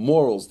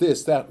 morals,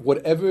 this, that,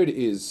 whatever it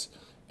is,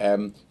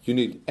 you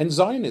need. And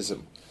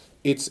Zionism,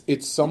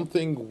 it's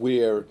something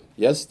where,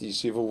 yes, the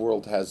yeshiva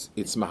world has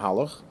its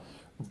mahalach,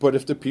 but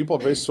if the people are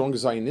very strong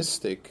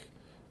Zionistic,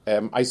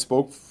 I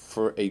spoke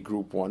for a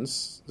group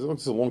once, it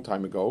was a long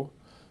time ago,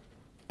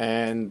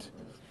 and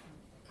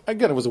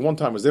again, it was a one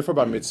time. I was there for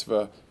Bar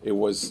Mitzvah. It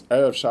was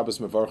Erev Shabbos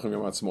Mevarchim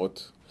Yom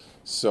Ha'atzmaut.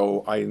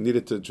 So I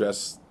needed to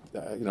address,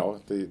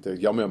 the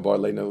Yom Yom Bar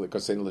Leinu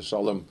L'Koseinu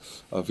L'Shalom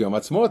of Yom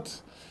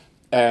Ha'atzmaut.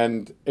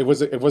 And it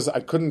was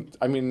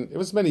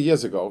many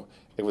years ago.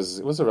 It was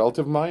a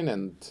relative of mine,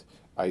 and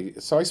I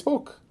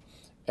spoke.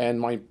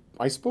 And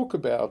I spoke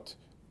about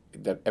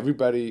that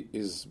everybody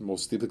is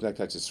most deeply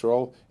connected to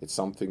Yisrael. It's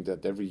something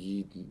that every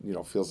Yid,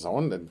 feels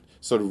on, and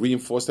sort of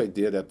reinforced the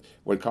idea that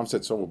when it comes to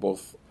Yisrael, we're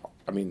both,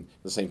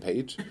 the same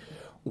page.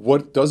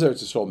 What does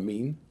Eretz Yisrael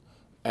mean?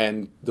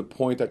 And the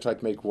point I tried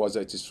to make was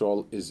that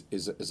Yisrael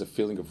is a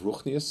feeling of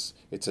ruchnius.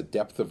 It's a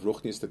depth of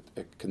ruchnius,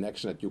 a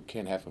connection that you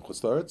can't have in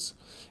Chutz La'aretz.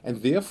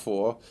 And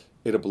therefore,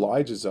 it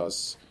obliges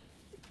us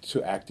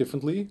to act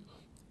differently.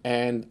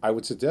 And I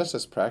would suggest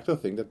as a practical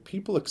thing that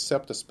people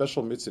accept a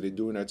special mitzvah they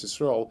do in Eretz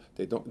Yisrael.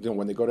 They don't,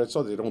 when they go to Eretz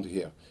Yisrael, they don't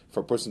hear. If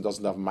a person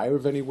doesn't have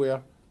Ma'ariv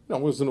anywhere, there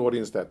was an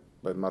audience that,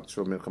 I'm not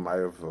sure Mincha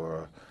Ma'ariv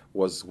or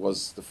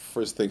was the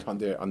first thing on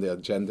their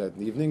agenda in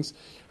the evenings.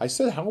 I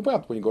said, how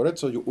about when you go to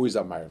Eretz Yisrael, you always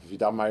have Ma'ariv. If you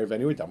don't have Ma'ariv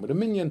anyway, down with a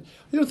minyan,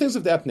 things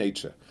of that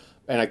nature.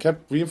 And I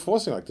kept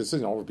reinforcing, this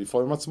is,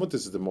 before Matzmut,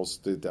 this is the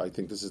most, I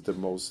think this is the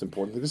most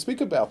important thing to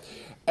speak about.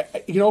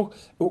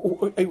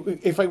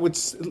 If I would,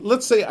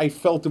 let's say I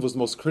felt it was the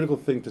most critical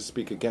thing to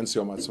speak against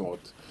Yom Ha'atzmaut.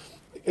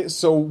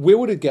 So where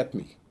would it get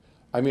me?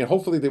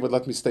 Hopefully they would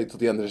let me stay till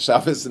the end of the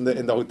Shabbos in the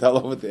hotel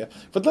over there.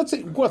 But let's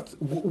say,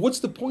 what's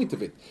the point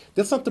of it?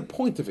 That's not the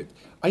point of it.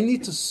 I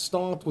need to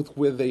start with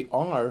where they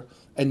are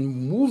and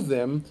move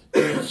them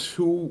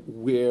to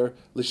where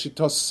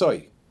L'Shitas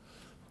Soy.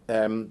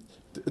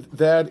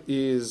 that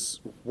is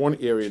one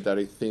area that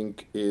I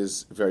think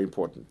is very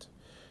important.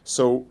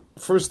 So,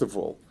 first of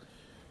all,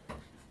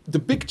 the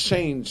big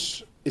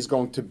change is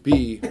going to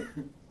be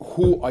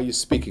who are you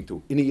speaking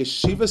to? In a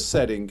yeshiva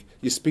setting,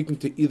 you're speaking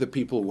to either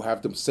people who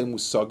have the same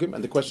musagim,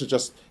 and the question is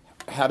just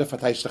how to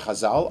fataish the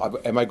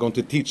chazal. Am I going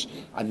to teach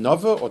a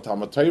nava or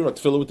Talmud Torah or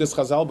tefillah with this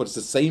chazal, but it's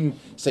the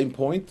same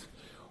point?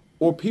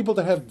 Or people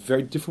that have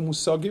very different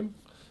musagim,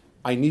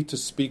 I need to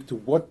speak to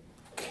what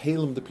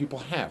kalim the people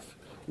have.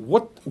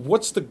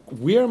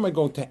 Where am I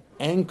going to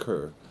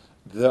anchor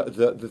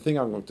the thing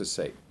I'm going to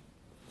say?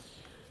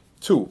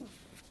 Two,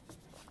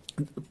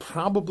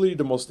 probably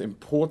the most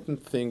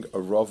important thing a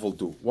Rav will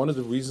do. One of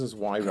the reasons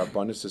why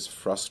Rabbanis is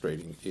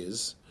frustrating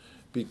is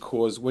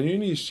because when you're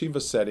in a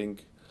yeshiva setting,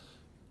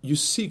 you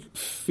see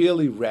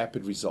fairly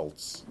rapid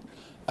results.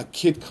 A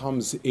kid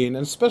comes in,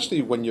 and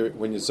especially when you're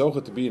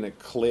zocher to be in a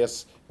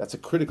class that's a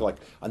critical, like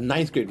a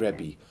ninth grade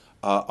rebbe,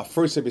 a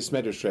first Rebbe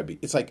Medrash rebbe.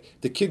 It's like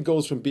the kid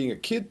goes from being a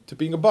kid to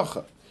being a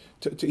bacha.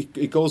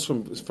 It goes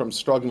from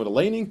struggling with a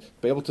laning to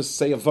be able to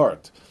say a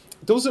vart.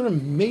 Those are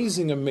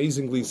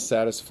amazingly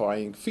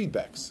satisfying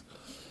feedbacks.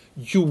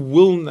 You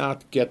will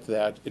not get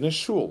that in a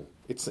shul.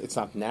 It's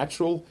not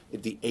natural.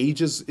 The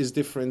age is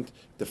different.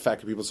 The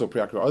fact that people are so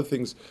preoccupied with other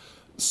things.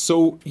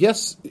 So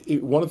yes,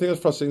 one of the things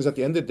that's frustrating is at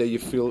the end of the day you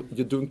feel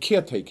you're doing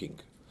caretaking.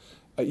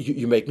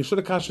 You're making sure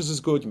the kashrus is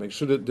good. You make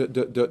sure that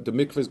the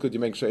mikveh is good. You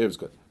make sure everything's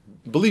good.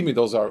 Believe me,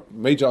 those are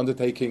major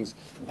undertakings,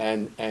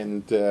 and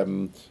they're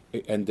and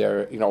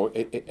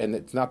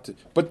it's not.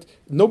 But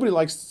nobody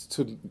likes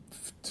to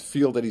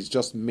feel that he's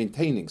just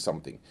maintaining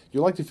something.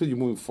 You like to feel you're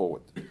moving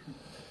forward.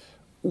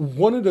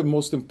 One of the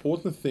most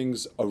important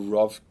things a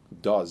Rav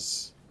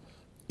does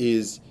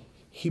is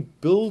he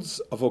builds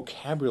a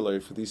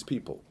vocabulary for these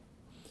people.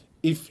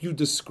 If you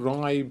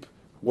describe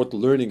what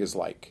learning is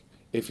like,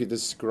 if you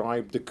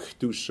describe the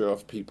kedusha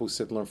of people who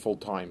sit and learn full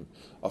time,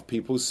 of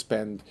people who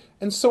spend,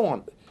 and so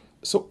on,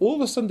 so all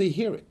of a sudden they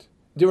hear it.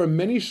 There are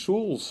many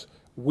shuls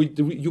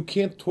you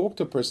can't talk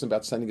to a person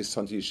about sending his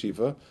son to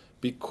yeshiva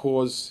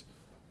because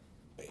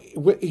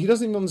he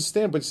doesn't even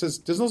understand, but he says,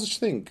 there's no such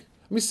thing.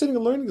 I mean, sitting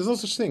and learning, there's no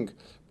such thing.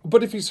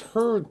 But if he's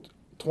heard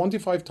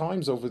 25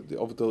 times over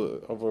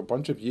a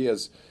bunch of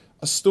years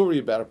a story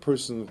about a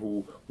person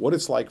what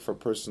it's like for a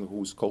person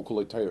who's kol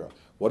kolei Torah,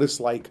 what it's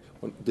like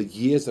when the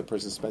years that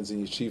person spends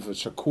in yeshiva,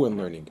 shakur and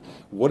learning,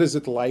 what is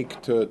it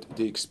like to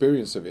the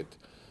experience of it?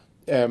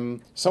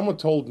 Someone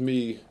told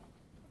me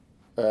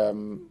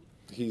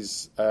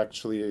he's a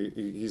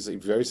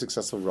very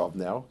successful Rav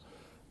now,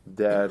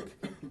 that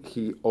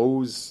he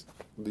owes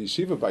the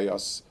yeshiva by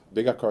us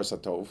big akar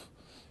satov.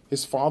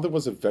 His father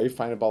was a very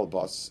fine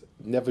balabas,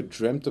 never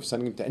dreamt of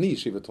sending him to any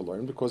yeshiva to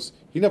learn because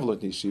he never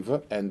learned in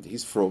yeshiva, and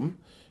he's from,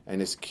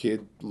 and his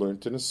kid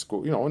learned in a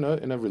school,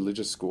 in a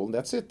religious school, and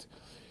that's it.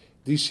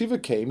 The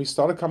yeshiva came, he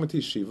started coming to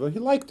yeshiva, he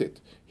liked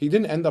it. He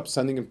didn't end up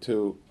sending him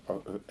to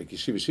a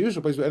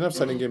yeshiva, but he ended up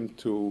sending him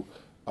to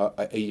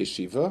a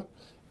yeshiva,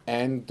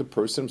 and the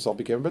person himself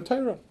became a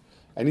Torah.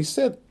 And he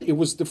said, it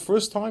was the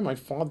first time my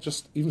father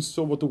just even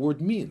saw what the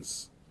word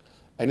means.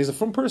 And he's a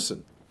frum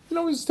person.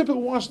 He's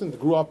typical Washington. They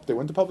grew up, they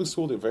went to public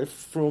school, they were very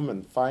frum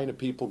and fine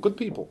people, good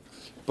people.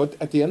 But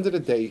at the end of the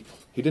day,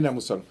 he didn't have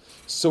musag.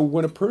 So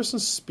when a person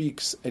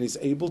speaks and is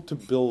able to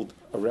build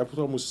a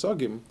repertoire of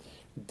musagim,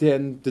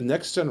 then the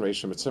next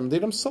generation, they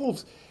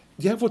themselves,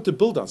 they have what to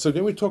build on. So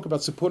then we talk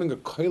about supporting a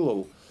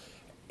kollel.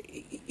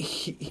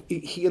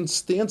 He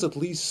understands at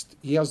least,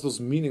 he has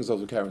those meanings of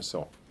the carry and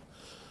so on.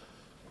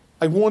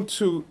 I want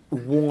to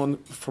warn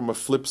from a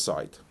flip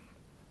side.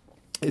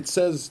 It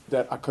says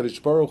that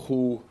HaKadosh Baruch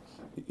Hu,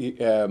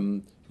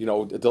 that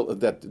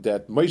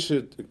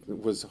Moshe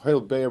was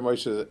Hoil Be'er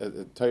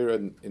Moshe Torah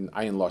in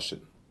Ayin Lashon.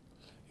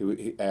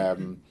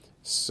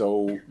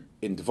 So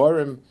in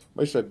Dvarim,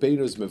 Moshe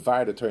Rabbeinu is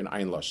mevar the Torah in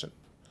Ayin Lashon.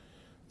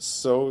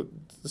 So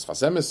this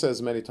Fasemis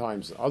says many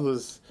times,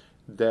 others,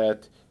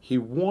 that he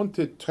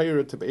wanted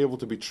Torah to be able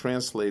to be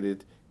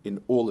translated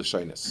in all the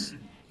shyness.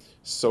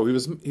 So he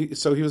was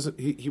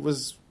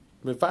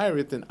mevar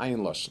it in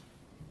Ayin Lashon.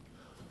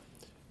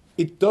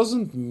 It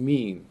doesn't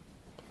mean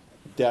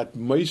that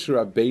Moshe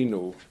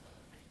Rabbeinu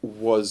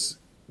was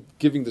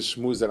giving the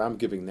shmuz that I'm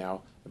giving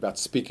now about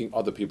speaking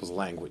other people's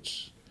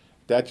language.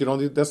 That's not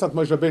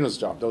Moshe Rabbeinu's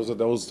job.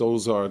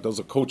 Those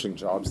are coaching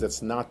jobs.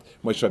 That's not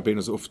Moshe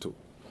Rabbeinu's uftu.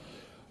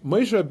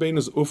 Moshe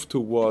Rabbeinu's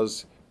uftu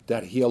was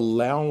that he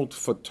allowed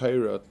for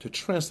Torah to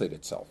translate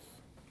itself,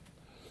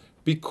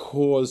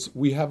 because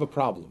we have a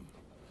problem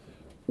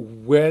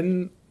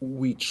when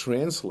we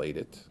translate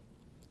it,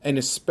 and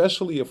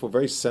especially if we're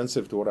very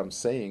sensitive to what I'm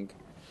saying,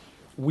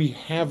 we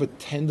have a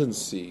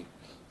tendency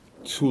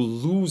to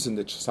lose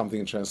something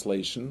in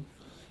translation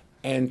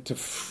and to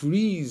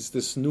freeze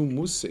this new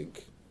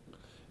musig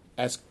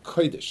as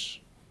kodesh.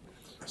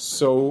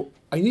 So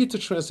I need to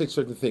translate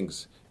certain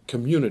things.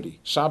 Community.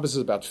 Shabbos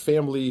is about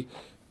family.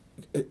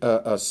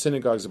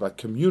 Synagogue is about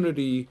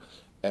community,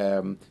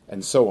 and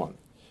so on.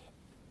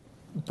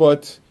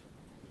 But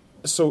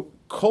so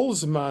kol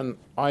zman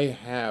I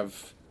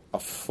have a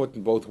foot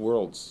in both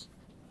worlds,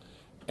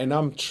 and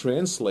I'm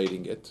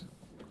translating it,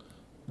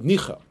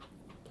 nicha.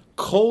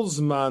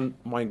 Kolzman,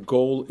 my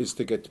goal is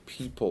to get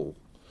people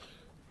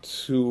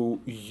to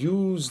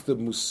use the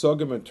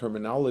musagim and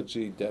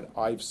terminology that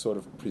I've sort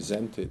of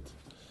presented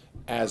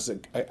as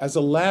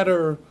a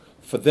ladder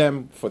for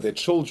them, for their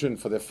children,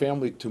 for their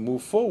family to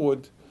move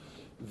forward,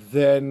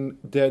 then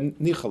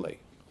nichale.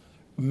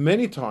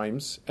 Many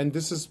times, and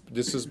this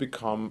has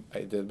become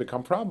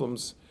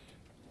problems.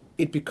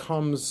 It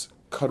becomes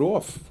cut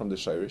off from the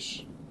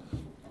Shirish,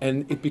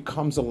 and it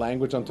becomes a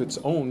language unto its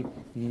own,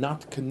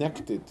 not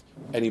connected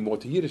anymore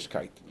to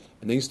Yiddishkeit,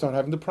 and then you start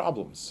having the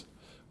problems.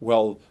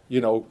 Well,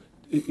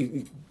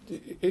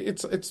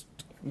 it's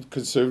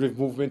conservative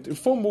movement. The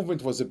Reform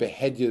movement was a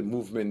beheaded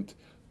movement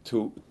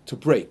to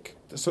break.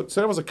 So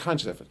that was a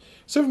conscious effort.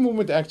 Conservative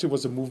movement actually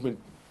was a movement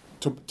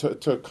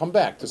to come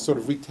back, to sort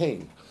of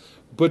retain.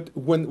 But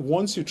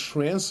once you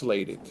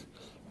translate it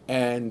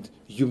and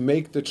you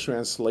make the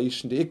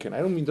translation the ikon, I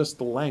don't mean just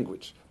the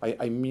language.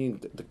 I mean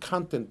the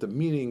content, the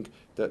meaning,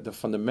 the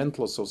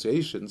fundamental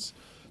associations.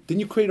 Then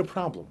you create a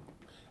problem.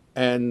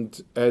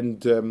 And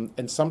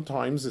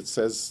sometimes it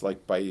says,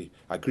 like by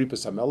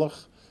Agrippus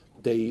HaMelech,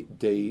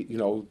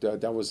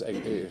 that was a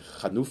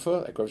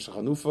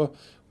Chanufa,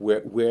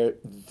 where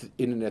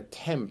in an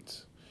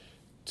attempt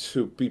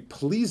to be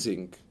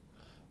pleasing,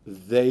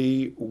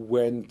 they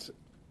went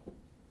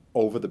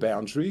over the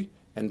boundary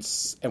and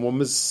were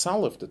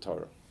misalef the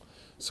Torah.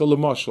 So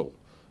Lamashal,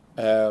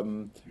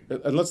 and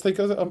let's take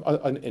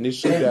an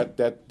issue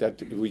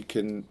that we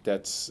can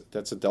that's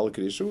a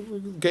delicate issue,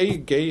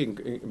 gay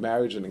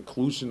marriage and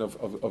inclusion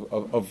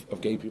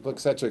of gay people,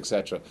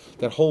 etc.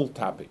 That whole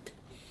topic.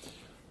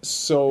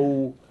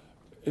 So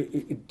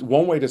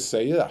one way to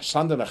say it,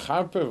 Ashanda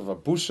Nacharpe of a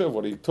Busha,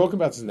 what are you talking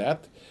about is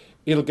that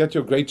it'll get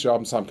you a great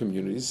job in some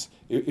communities.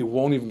 It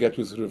won't even get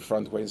you through the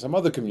front way in some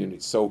other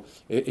communities. So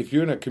if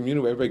you're in a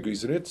community where everybody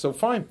agrees with it, so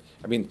fine.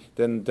 I mean,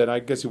 then I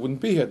guess you wouldn't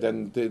be here.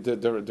 Then the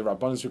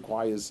Rabbanus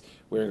requires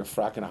wearing a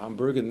frock and a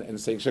Hamburg and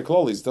saying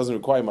Sheklolis. It doesn't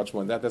require much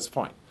more than that. That's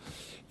fine.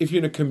 If you're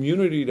in a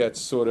community that's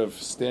sort of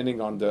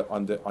standing on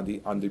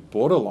the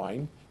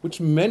borderline, which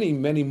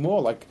many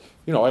more, like,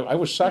 I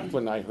was shocked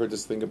when I heard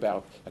this thing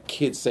about a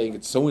kid saying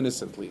it so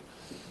innocently.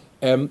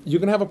 You're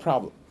going to have a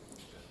problem.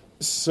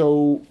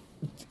 So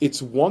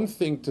it's one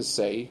thing to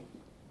say,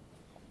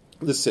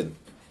 listen,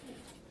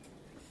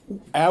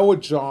 our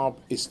job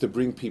is to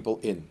bring people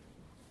in.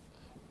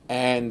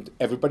 And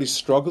everybody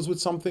struggles with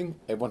something,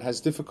 everyone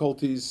has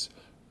difficulties,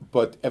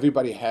 but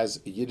everybody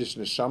has a Yiddish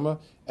neshama,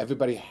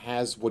 everybody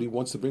has what he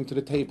wants to bring to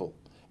the table.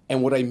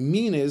 And what I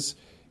mean is,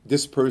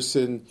 this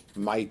person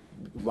might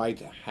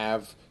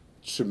have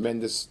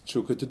tremendous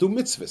chukah to do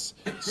mitzvahs.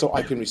 So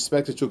I can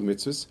respect the chukah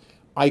mitzvahs.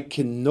 I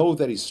can know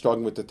that he's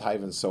struggling with the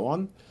tithe and so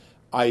on.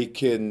 I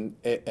can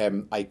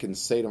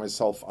say to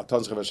myself,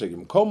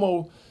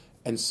 Komo,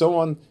 and so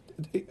on.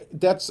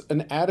 That's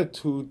an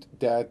attitude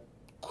that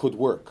could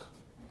work.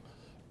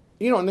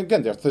 And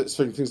again, there are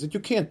certain things that you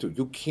can't do.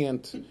 You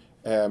can't,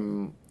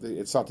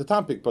 it's not the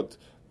topic, but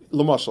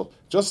L'mashal,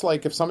 just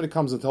like if somebody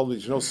comes and tells me,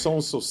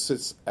 so-and-so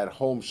sits at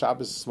home,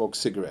 Shabbos, smokes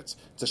cigarettes.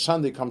 It's a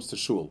shanda, he comes to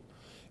shul.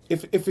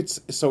 If it's,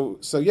 so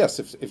yes,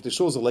 if the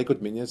shul is a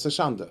Lakewood Minyan, it's a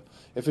shanda.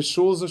 If a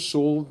shul is a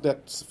shul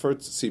that's for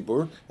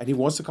Tzibur, and he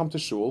wants to come to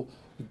shul,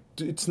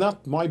 it's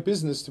not my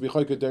business to be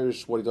choyka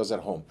derish what he does at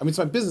home. I mean, it's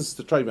my business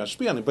to try to be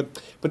mashpia on it,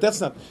 but that's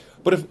not.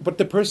 But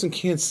the person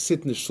can't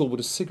sit in the shul with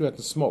a cigarette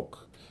and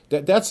smoke.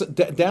 That's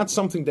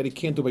something that he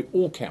can't do by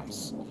all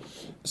counts.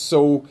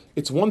 So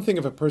it's one thing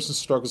if a person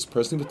struggles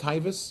personally with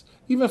taivas,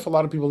 even if a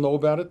lot of people know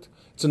about it.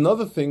 It's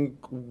another thing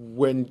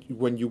when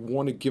you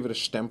want to give it a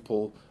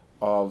stempel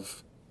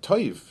of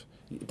taiv,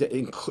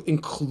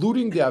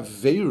 including the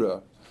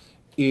aveira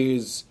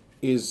is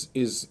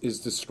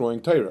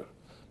destroying Torah.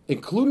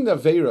 Including the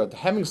aveira,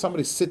 having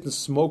somebody sit and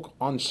smoke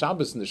on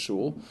Shabbos in the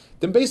shul,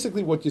 then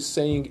basically what you're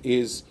saying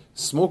is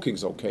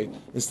smoking's okay.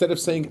 Instead of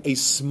saying a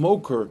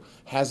smoker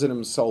has in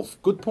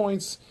himself good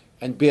points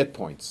and bad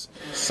points.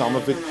 Some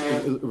of it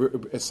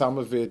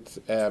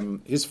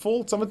his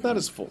fault, some of it not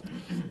his fault.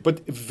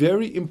 But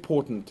very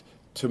important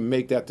to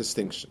make that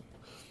distinction.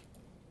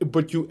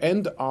 But you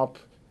end up,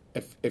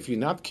 if you're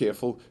not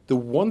careful, the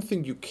one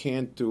thing you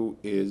can't do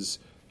is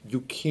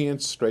you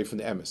can't stray from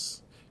the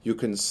emes. You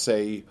can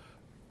say,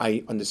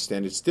 I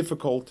understand it's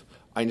difficult.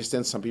 I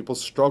understand some people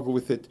struggle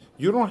with it.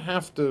 You don't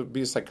have to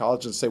be a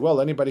psychologist and say, well,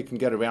 anybody can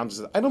get around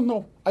this. I don't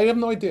know. I have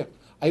no idea.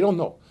 I don't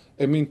know.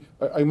 I mean,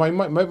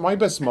 my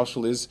best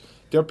muscle is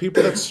there are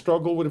people that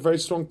struggle with a very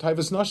strong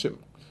taivas nashim.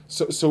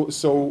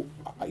 So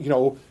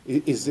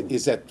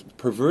is that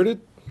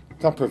perverted?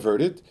 It's not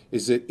perverted.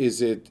 Is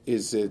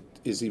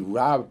he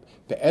rab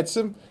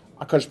be'etzim?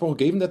 Akash Baruch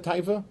gave him that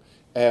taiva.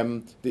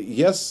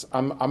 Yes,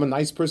 I'm a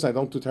nice person. I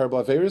don't do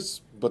terrible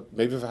averis. But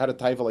maybe if I had a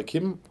taiva like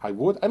him, I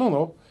would. I don't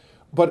know.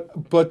 But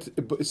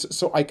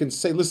so I can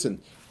say,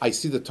 listen, I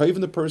see the taiva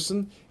in the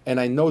person, and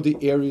I know the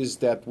areas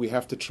that we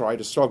have to try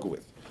to struggle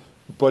with.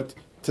 But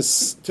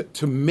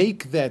to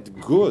make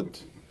that good,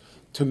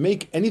 to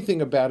make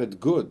anything about it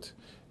good,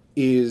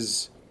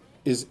 is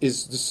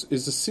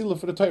the sila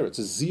for the Torah. It's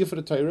a ziyah for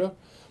the Torah,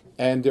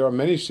 and there are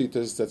many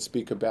shittas that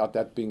speak about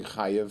that being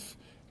chayev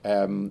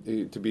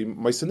to be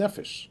ma'aseh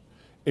nefesh.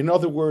 In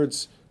other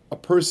words, a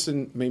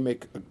person may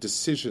make a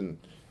decision.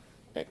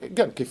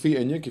 Again, kifi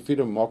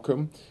the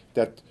makom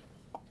that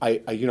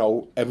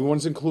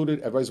everyone's included,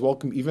 everybody's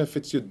welcome, even if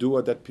it's your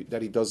dua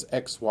that he does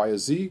X, Y, or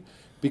Z,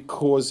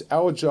 because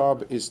our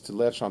job is to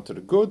latch onto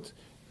the good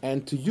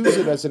and to use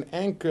it as an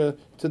anchor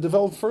to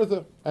develop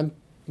further. And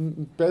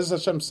Bez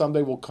Hashem,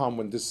 someday will come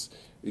when this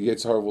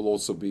Yetzirah will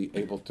also be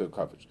able to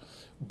coverage.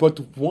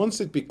 But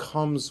once it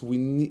becomes, we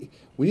need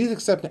to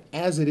accept it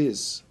as it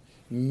is,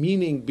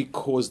 meaning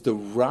because the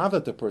ra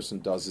that the person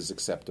does is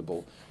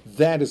acceptable,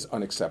 that is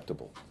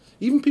unacceptable.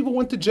 Even people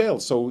went to jail,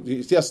 so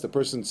yes, the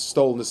person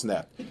stole this and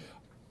that.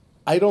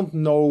 I don't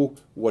know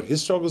what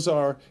his struggles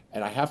are,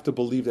 and I have to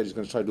believe that he's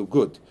going to try to do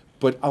good.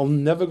 But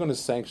I'm never going to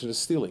sanction the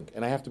stealing,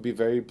 and I have to be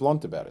very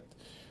blunt about it.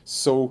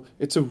 So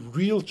it's a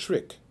real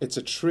trick. It's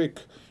a trick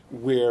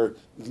where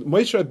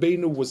Moshe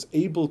Rabbeinu was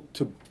able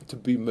to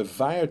be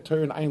mevayer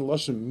Torah in Ayin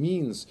Lashon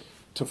means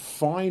to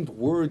find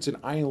words in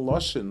Ayin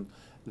Lashon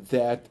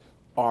that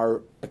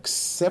are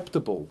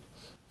acceptable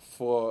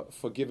for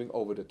giving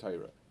over the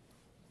Torah.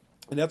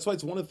 And that's why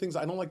it's one of the things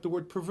I don't like the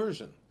word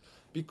perversion,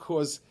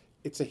 because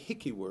it's a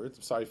hickey word.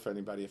 I'm sorry for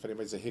anybody. If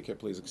anybody's a hickey,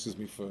 please excuse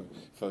me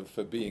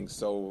for being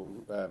so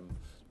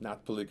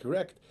not politically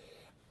correct.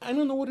 I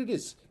don't know what it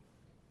is.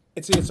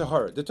 It's a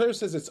horror. The Torah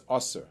says it's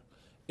aser.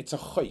 It's a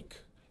chayk.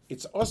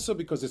 It's aser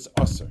because it's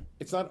aser.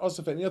 It's not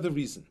aser for any other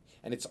reason.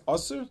 And it's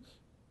aser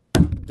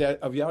that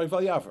of Yariv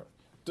Yavar.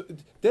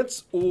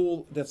 That's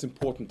all that's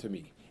important to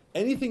me.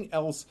 Anything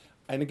else,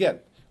 and again,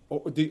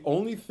 the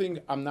only thing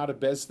I'm not a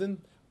Bezdin,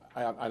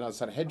 I'm not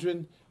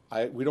Sanhedrin.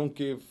 We don't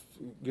give,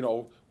 we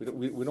don't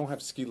have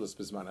skilas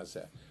bisman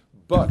hazeh.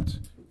 But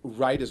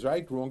right is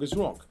right, wrong is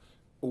wrong.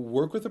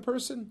 Work with a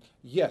person,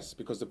 yes,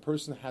 because the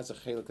person has a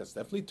chelik that's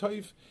definitely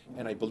toiv,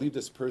 and I believe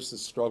this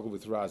person's struggle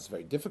with Ra is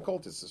very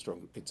difficult. It's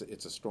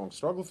a strong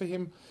struggle for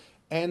him,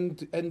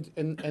 and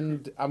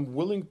I'm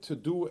willing to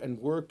do and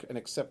work and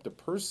accept the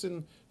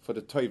person for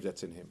the toiv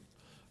that's in him.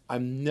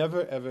 I'm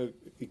never ever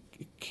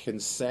can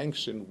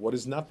sanction what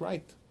is not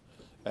right,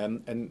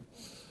 and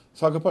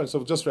so I'll go on. So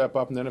we'll just wrap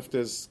up, and then if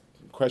there's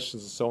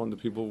questions and so on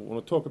that people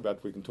want to talk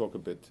about, we can talk a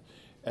bit.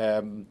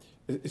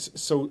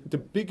 So the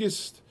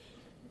biggest,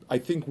 I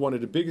think one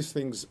of the biggest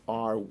things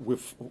are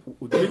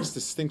the biggest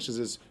distinctions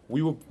is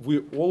we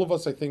all of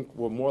us, I think,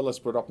 were more or less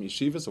brought up in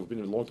yeshivas. So we've been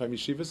in a long time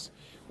yeshivas.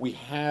 We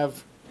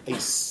have a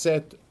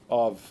set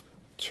of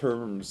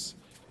terms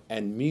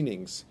and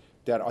meanings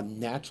that are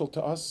natural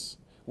to us.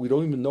 We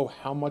don't even know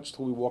how much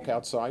till we walk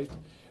outside.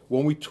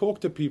 When we talk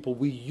to people,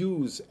 we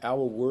use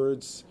our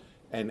words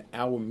and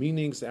our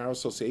meanings and our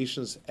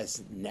associations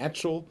as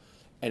natural,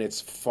 and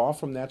it's far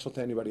from natural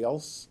to anybody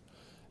else.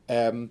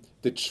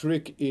 The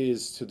trick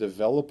is to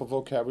develop a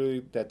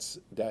vocabulary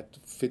that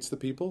fits the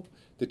people.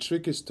 The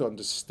trick is to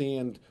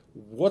understand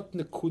what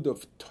nakud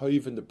of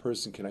toiv in the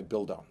person can I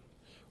build on.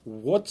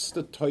 What's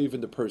the toiv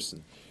in the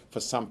person? For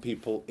some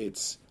people,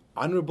 it's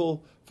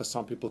honorable. For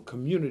some people,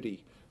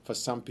 community. For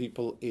some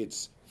people,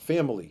 it's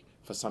family.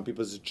 For some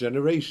people, it's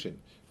generation.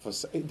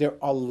 There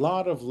are a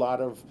lot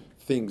of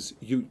things.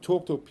 You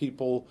talk to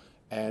people,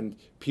 and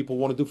people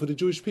want to do for the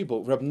Jewish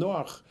people. Reb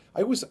Noach,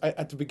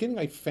 at the beginning,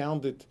 I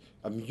found it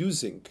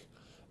amusing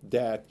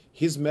that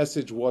his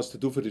message was to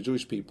do for the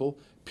Jewish people.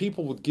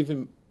 People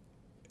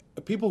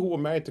who were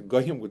married to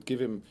Goyim would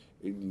give him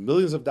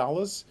millions of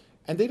dollars,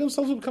 and they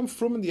themselves would become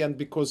frum in the end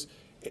because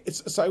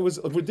it was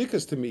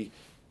ridiculous to me.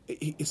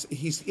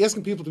 He's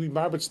asking people to be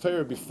Marbet's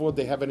Torah before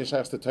they have any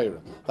shaykhs to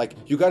Torah. Like,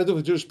 you got to do it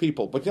with Jewish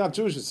people, but you're not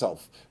Jewish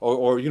yourself,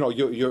 or you're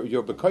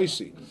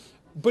Bekoishi.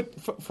 But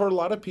for a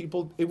lot of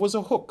people, it was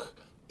a hook.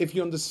 If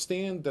you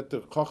understand that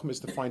the chacham is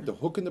to find the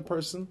hook in the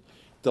person,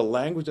 the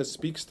language that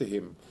speaks to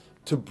him,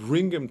 to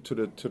bring him to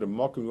the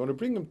makom you want to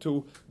bring him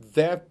to,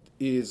 that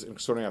is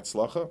extraordinary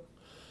atzlacha.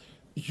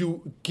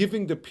 You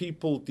giving the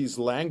people these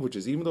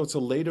languages, even though it's a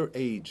later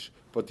age,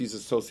 but these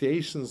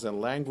associations and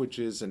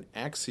languages and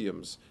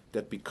axioms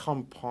that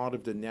become part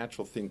of the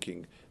natural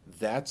thinking,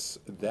 that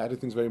I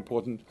think is very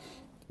important.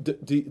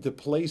 The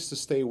place to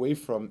stay away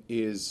from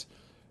is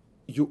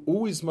you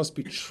always must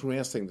be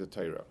translating the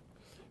Torah.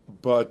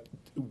 But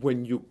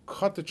when you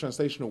cut the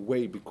translation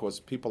away because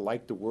people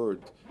like the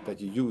word that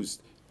you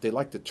used, they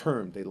like the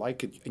term, they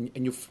like it, and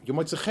you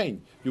might say,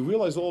 you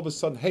realize all of a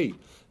sudden, hey,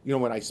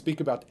 when I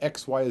speak about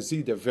X, Y, or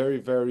Z, they're very,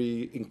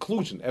 very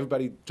inclusion.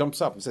 Everybody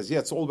jumps up and says, yeah,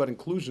 it's all about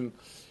inclusion.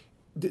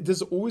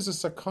 There's always a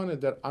sakana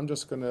that I'm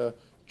just going to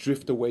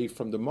drift away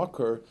from the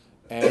makar,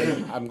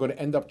 and I'm going to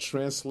end up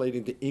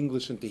translating the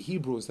English into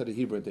Hebrew instead of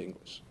Hebrew into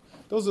English.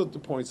 Those are the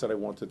points that I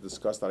wanted to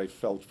discuss, that I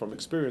felt from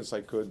experience I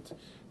could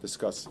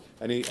discuss.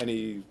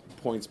 Any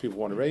points people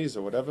want to raise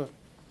or whatever?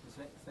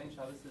 Saying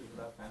Shabbos is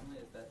about family,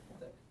 is that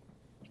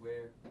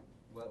where?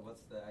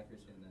 What's the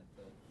accuracy in that?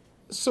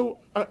 So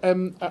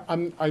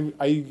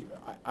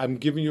I'm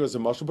giving you as a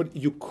mashal, but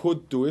you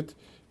could do it.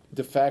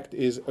 The fact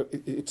is,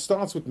 it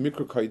starts with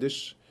Mikra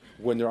Kodesh,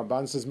 when the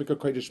Ramban says Mikra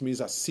Kodesh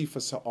means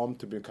Asifa Sa'am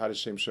to be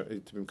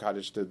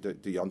Mekadesh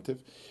the Yontiv,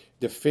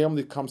 the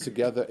family comes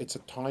together. It's a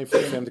time for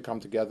the family to come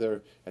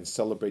together and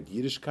celebrate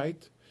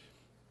Yiddishkeit.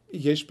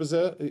 Yesh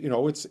b'zeh,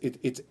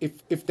 it's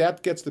if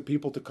that gets the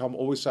people to come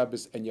always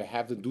Shabbos and you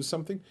have to do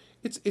something,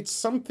 it's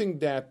something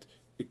that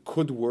it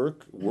could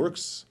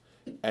works,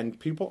 and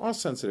people are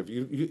sensitive.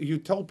 You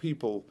tell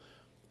people.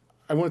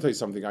 I want to tell you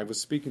something. I was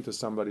speaking to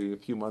somebody a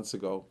few months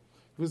ago.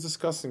 He was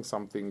discussing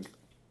something.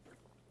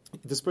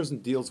 This person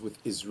deals with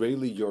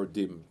Israeli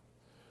Yordim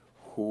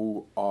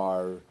who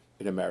are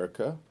in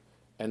America,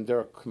 and there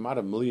are about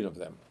 1 million of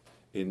them.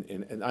 I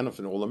don't know if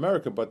in all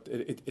America, but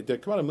there are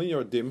about 1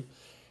 million Yordim.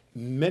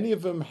 Many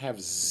of them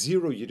have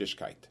zero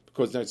Yiddishkeit,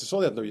 because it's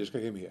all they have no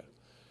Yiddishkeit came here.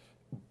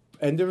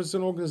 And there are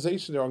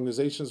organizations,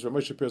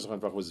 Ramesh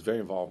Shapiro was very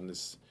involved in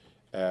this.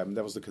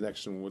 That was the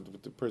connection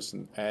with the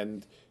person.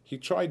 And he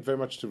tried very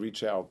much to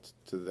reach out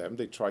to them.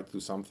 They tried to do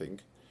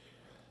something.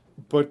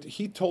 But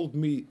he told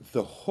me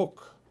the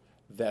hook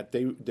that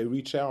they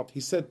reach out. He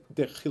said,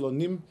 they're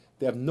Chilonim,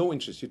 they have no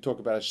interest. You talk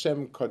about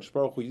Hashem, Kadosh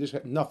Baruch Hu, Yiddish,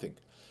 nothing.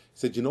 He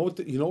said, you know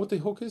what the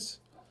hook is?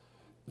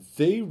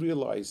 They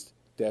realized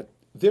that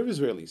they're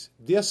Israelis.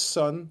 Their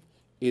son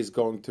is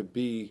going to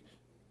be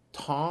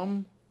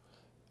Tom,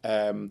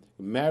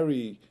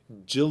 marry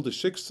Jill the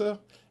Shiksa,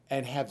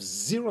 and have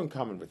zero in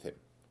common with him.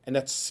 And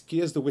that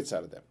scares the wits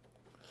out of them.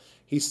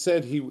 He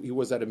said he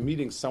was at a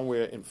meeting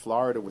somewhere in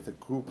Florida with a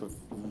group of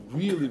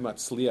really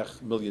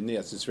matzliach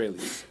millionaires,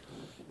 Israelis,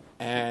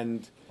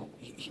 and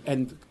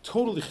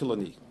totally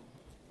chiloni.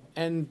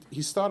 And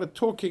he started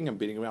talking and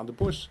beating around the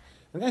bush.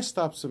 And the guy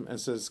stops him and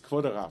says,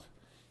 Kvod Harav.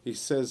 He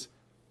says,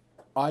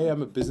 I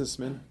am a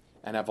businessman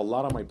and have a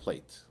lot on my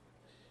plate.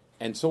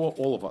 And so are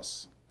all of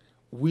us.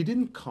 We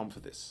didn't come for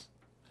this.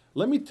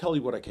 Let me tell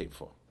you what I came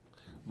for.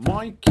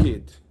 My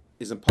kid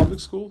is in public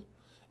school,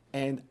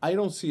 and I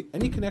don't see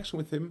any connection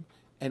with him,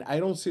 and I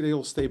don't see that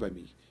he'll stay by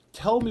me.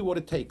 Tell me what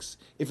it takes.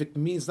 If it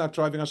means not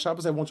driving on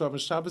Shabbos, I won't drive on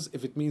Shabbos.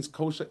 If it means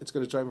kosher, it's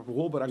going to drive up a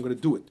wall, but I'm going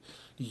to do it.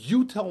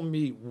 You tell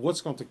me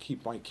what's going to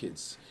keep my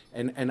kids,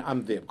 and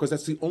I'm there, because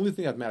that's the only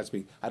thing that matters to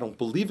me. I don't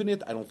believe in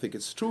it. I don't think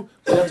it's true,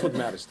 but that's what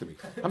matters to me.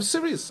 I'm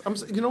serious.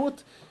 You know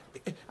what?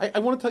 I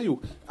want to tell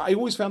you, I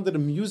always found it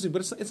amusing,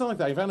 but it's not like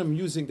that. I found it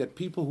amusing that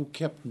people who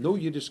kept no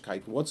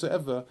Yiddishkeit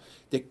whatsoever,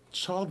 their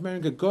child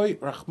marrying a guy,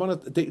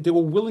 they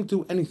were willing to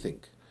do anything.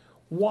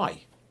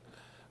 Why?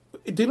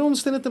 They don't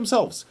understand it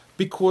themselves,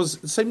 because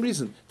the same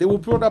reason. They were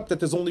brought up that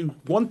there's only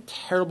one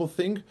terrible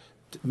thing,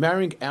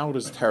 marrying out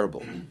is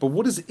terrible. But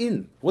what is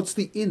in? What's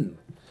the in?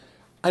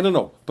 I don't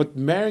know, but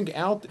marrying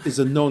out is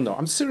a no-no.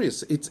 I'm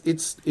serious.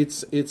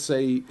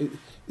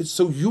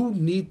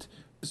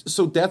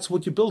 So that's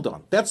what you build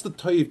on. That's the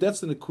toiv.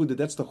 That's the nekuda.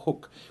 That's the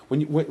hook.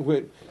 When in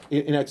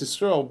Eretz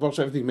Yisrael, Baruch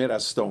Hashem, everything made out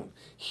of stone.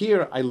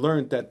 Here, I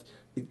learned that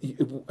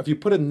if you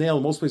put a nail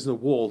in most places in the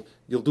wall,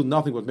 you'll do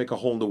nothing but make a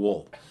hole in the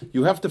wall.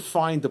 You have to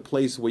find the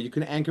place where you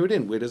can anchor it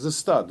in, where there's a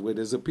stud, where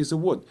there's a piece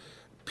of wood.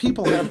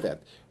 People have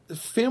that.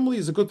 Family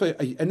is a good place.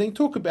 And they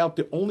talk about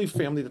the only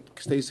family that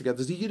stays together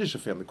is the Yiddish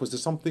family, because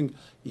there's something,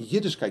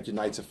 Yiddishkeit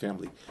unites a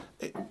family.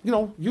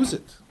 Use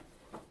it.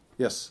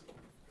 Yes.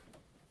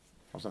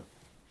 How's that?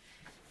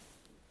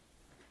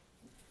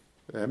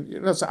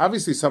 So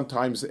obviously,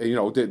 sometimes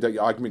the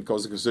argument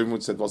goes because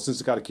everyone said, "Well,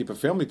 since you got to keep a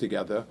family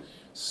together,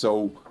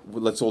 so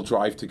let's all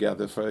drive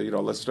together for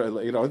let's try."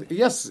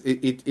 Yes,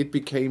 it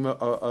became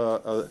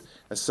a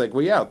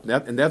segue out,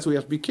 and that's where you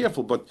have to be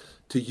careful. But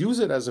to use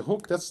it as a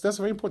hook, that's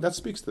very important. That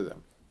speaks to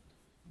them.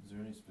 Is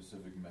there any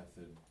specific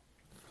method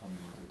coming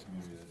into the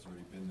community that's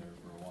already been there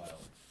for a while?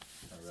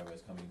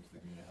 Rabbis coming into the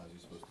community, how is he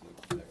supposed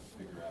to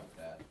figure out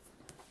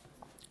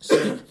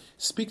that?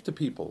 Speak to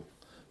people,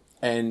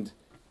 and.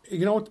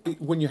 You know what?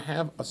 When you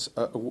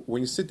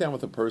when you sit down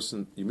with a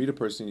person, you meet a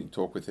person, you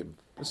talk with him,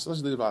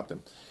 especially about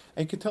them,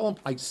 and you can tell him,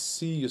 "I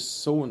see you're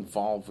so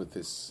involved with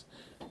this,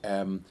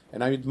 and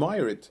I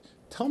admire it.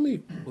 Tell me,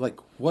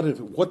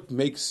 what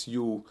makes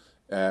you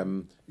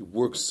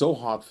work so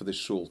hard for the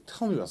shul?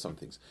 Tell me about some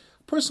things."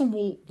 A person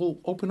will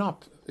open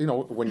up,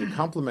 when you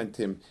compliment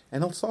him,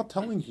 and he'll start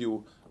telling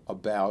you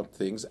about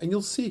things, and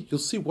you'll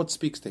see what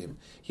speaks to him.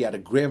 He had a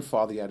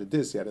grandfather, he had a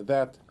this, he had a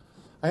that.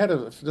 I had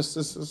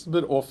this a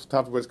bit off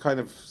topic, but it's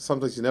kind of,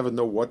 sometimes you never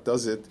know what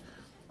does it.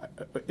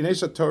 In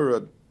Esha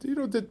Torah,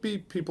 there'd be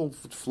people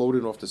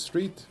floating off the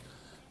street,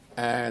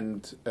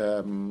 and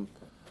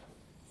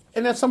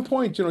at some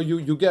point,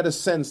 you get a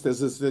sense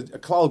there's a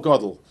klal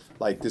gadol,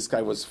 like this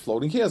guy was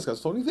floating here, this guy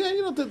was floating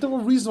there. There were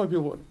reasons why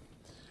people would.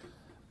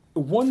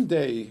 One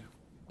day,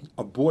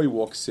 a boy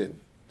walks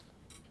in.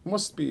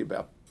 Must be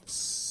about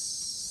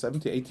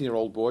 17,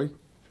 18-year-old boy,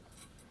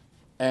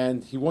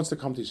 and he wants to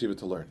come to yeshiva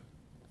to learn.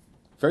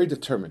 Very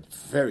determined,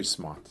 very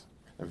smart,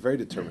 and very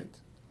determined.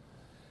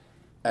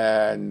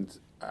 And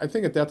I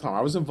think at that time,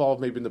 I was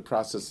involved maybe in the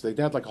process. They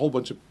had a whole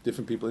bunch of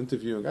different people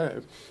interviewing.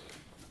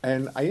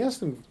 And I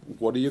asked him,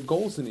 what are your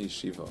goals in the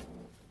yeshiva?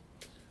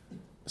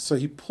 So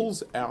he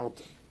pulls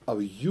out a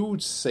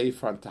huge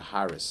sefer on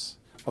Taharis,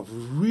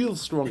 of real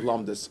strong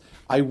lumdis.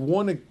 I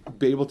want to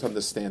be able to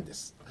understand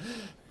this.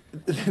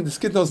 this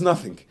kid knows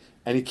nothing,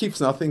 and he keeps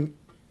nothing,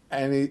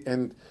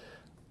 and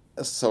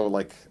so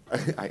like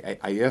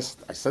I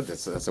asked, I said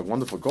that's a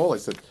wonderful goal. I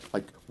said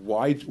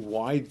why'd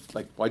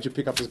you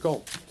pick up this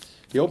goal?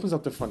 He opens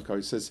up the front cover.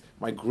 He says,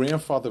 my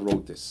grandfather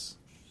wrote this,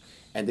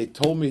 and they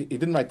told me he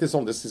didn't write this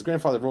on this. His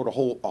grandfather wrote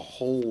a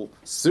whole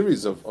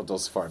series of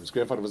those farms. His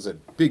grandfather was a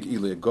big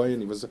Eli Goy,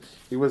 and he was a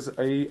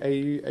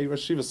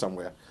Rashiva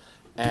somewhere,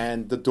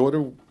 and the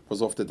daughter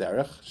was off the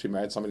derech. She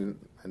married somebody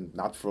and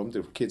not from.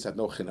 The kids had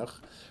no chinuch,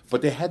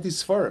 but they had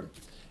these farm.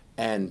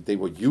 And they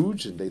were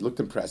huge, and they looked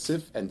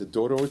impressive. And the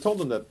daughter always told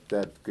them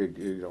that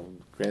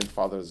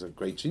grandfather is a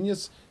great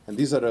genius, and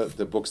these are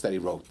the books that he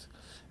wrote,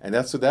 and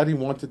that's that he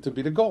wanted to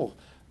be the goal,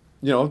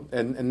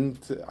 And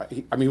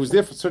he was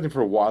there certainly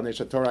for a while. In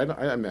Torah,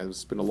 I mean,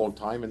 it's been a long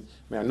time, and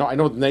I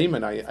know the name,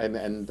 and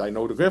I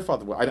know the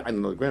grandfather. Well, I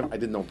don't know the grandfather. I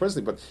didn't know him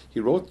personally, but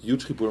he wrote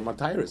huge Chibur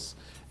Matayris,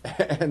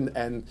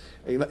 and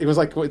it was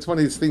like it's one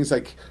of these things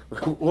like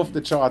off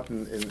the chart.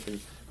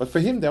 But for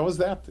him, that was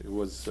that. It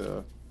was.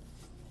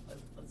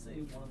 Let's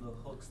say one of the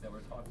hooks that we're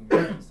talking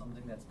about is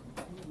something that's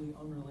completely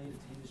unrelated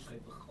to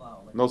Yiddishkeit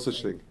b'chlal. No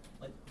such thing.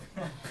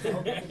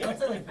 Let's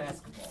say like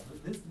basketball.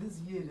 This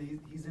Yid,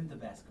 he's into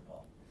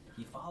basketball.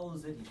 He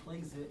follows it, he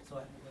plays it.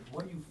 So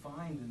what do you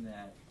find in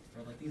that?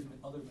 Or like these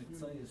other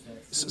mitzvahs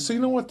that... So you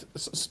know what?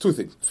 It's two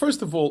things.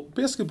 First of all,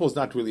 basketball is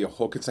not really a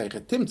hook. It's like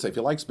a timtza. If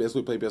you like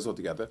basketball, we play basketball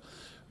together.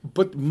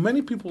 But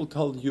many people will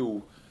tell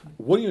you,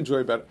 what do you enjoy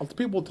about it? Other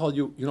people will tell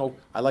you,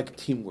 I like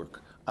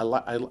teamwork. I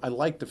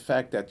like the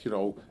fact that,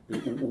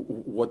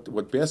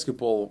 what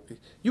basketball...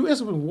 You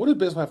ask them, what does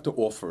basketball have to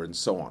offer, and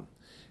so on.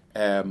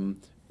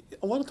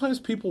 A lot of times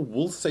people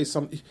will say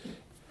something...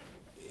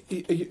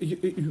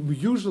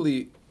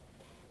 Usually...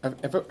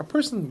 If a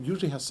person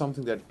usually has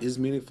something that is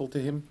meaningful to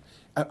him,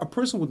 a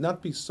person would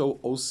not be so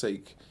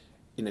osake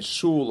in a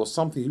shul or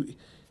something.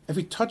 If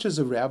he touches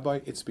a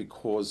rabbi, it's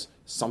because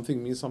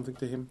something means something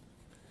to him.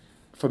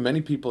 For many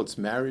people, it's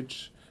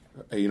marriage.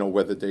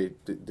 Whether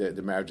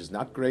the marriage is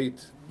not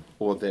great,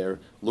 or they're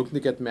looking to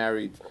get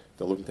married,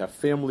 they're looking to have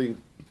family,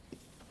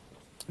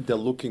 they're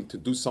looking to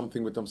do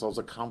something with themselves,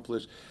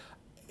 accomplish.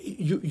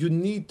 You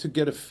need to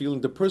get a feeling.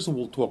 The person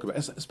will talk about,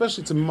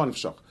 especially it's a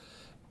manavshach.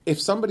 If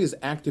somebody is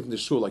active in the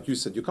shul, like you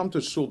said, you come to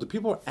a shul, the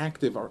people are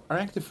active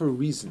for a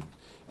reason,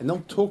 and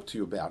they'll talk to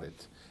you about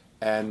it.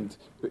 And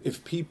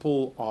if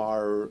people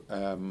are,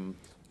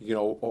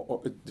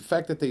 or the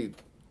fact that they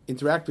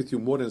interact with you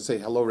more than say,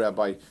 hello,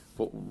 Rabbi,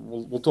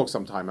 we'll talk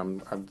sometime,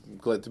 I'm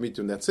glad to meet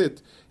you, and that's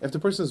it. If the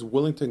person is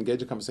willing to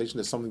engage a conversation,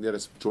 there's something that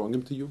is drawing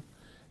him to you,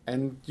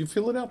 and you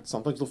feel it out.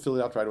 Sometimes you'll feel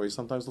it out right away,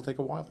 sometimes it'll take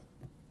a while.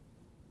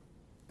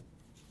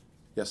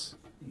 Yes?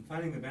 And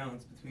finding the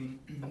balance between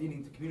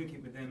needing to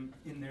communicate with them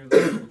in their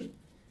language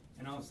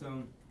and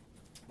also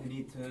the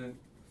need to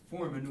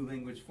form a new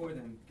language for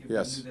them, give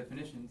them new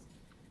definitions.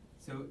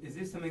 So is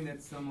this something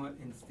that's somewhat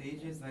in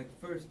stages? Like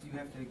first you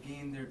have to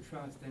gain their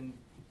trust and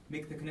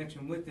make the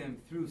connection with them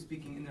through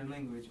speaking in their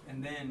language,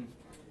 and then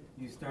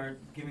you start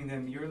giving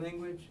them your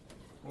language?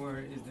 Or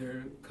is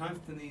there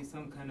constantly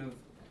some kind of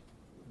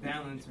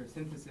balance or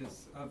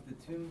synthesis of the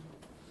two?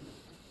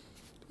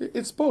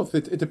 It's both.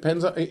 It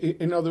depends.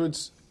 In other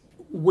words,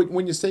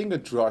 when you're saying a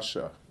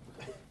drasha,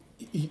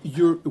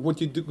 what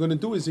you're going to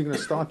do is you're going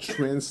to start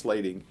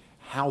translating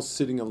how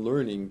sitting and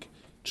learning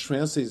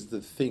translates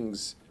the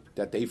things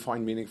that they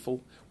find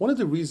meaningful. One of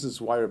the reasons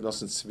why Reb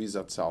Nosson Tzvi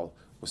Zatzal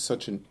was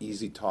such an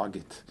easy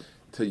target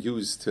to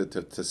use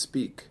to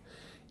speak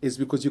is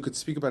because you could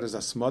speak about his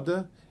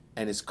asmada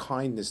and his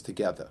kindness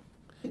together.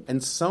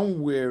 And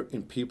somewhere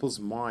in people's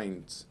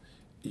minds,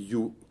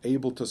 you're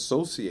able to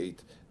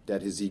associate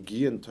that his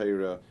Igi and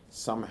Torah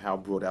somehow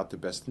brought out the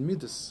best in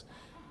Midas.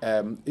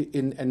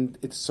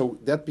 So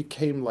that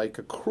became like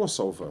a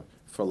crossover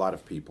for a lot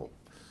of people.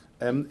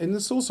 And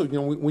it's also,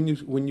 when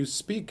you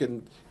speak,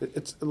 and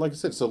it's like I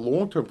said, it's a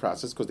long-term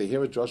process because they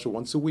hear a drasha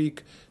once a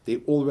week. They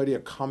already are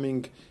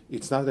coming.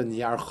 It's not a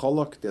niyar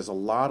cholak. There's a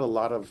lot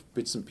of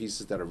bits and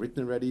pieces that are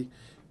written already,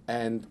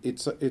 and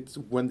it's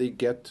when they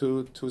get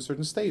to a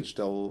certain stage,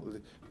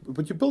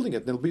 but you're building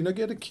it. They'll be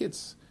the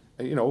kids.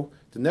 The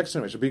next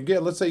generation.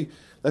 But let's say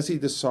you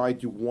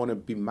decide you want to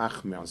be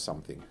machmir on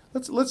something.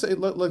 Let's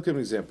give an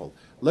example.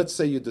 Let's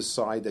say you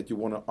decide that you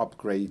want to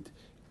upgrade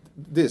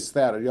this,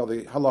 that, or the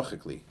other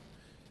halachically.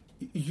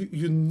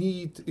 You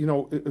need,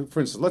 for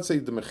instance, let's say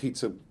the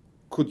mechitza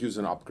could use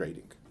an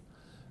upgrading.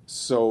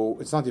 So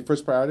it's not your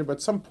first priority, but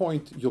at some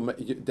point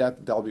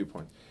that'll be a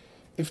point.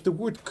 If the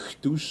word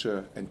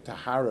kedusha and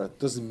tahara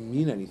doesn't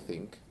mean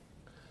anything,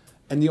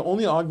 and the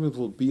only argument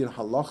will be in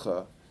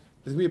halacha,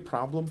 there's be a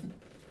problem.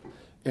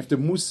 If the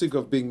musig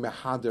of being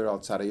mehader al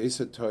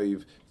tzarayesa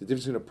toiv, the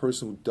difference between a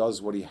person who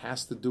does what he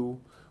has to do,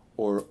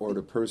 or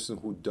the person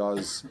who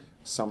does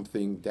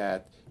something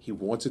that he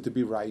wants it to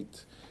be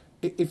right,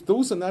 if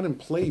those are not in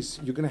place,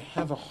 you're going to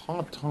have a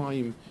hard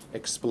time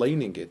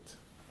explaining it.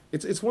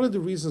 It's one of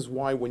the reasons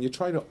why when you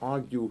try to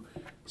argue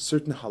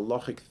certain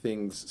halachic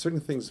things,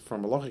 certain things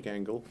from a halachic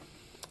angle,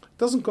 it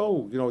doesn't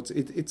go.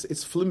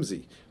 It's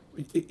flimsy.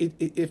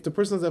 if the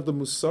person doesn't have the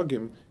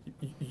musagim,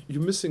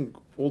 you're missing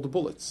all the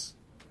bullets.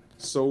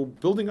 So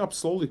building up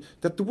slowly,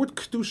 that the word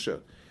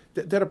kedusha,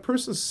 that a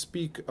person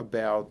speak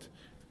about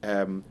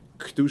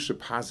kedusha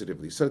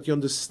positively, so that you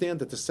understand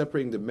that the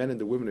separating the men and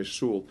the women in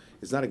shul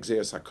is not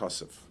exeris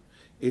hakosov.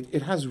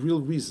 It has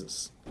real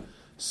reasons.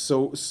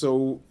 So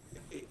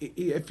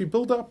if you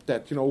build up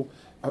that,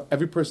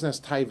 every person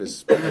has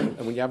taivas,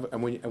 and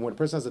when a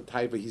person has a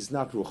taiva, he's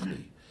not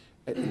ruchni.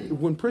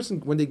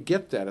 When they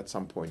get that at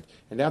some point,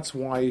 and that's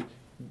why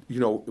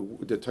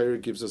the Torah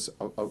gives us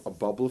a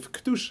bubble of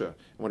kedusha.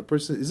 And when a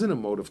person is in a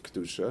mode of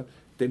kedusha,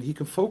 then he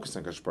can focus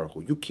on Kadosh Baruch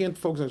Hu. You can't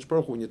focus on Kadosh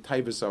Baruch Hu when your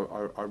taivas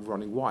are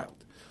running wild.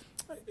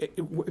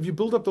 If you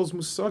build up those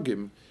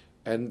musagim,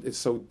 and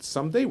so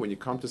someday when you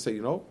come to say,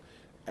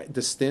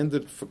 the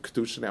standard for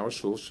kedusha in our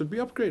shul should be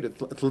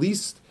upgraded. At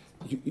least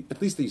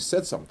you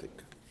said something.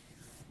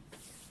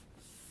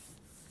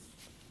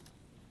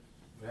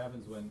 What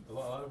happens when a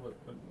lot of what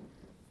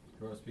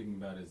you're speaking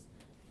about is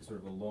sort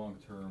of a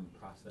long-term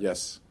process.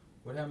 Yes.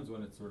 What happens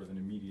when it's sort of an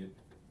immediate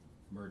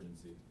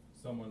emergency?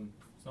 Someone's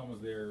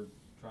there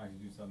trying to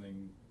do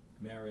something,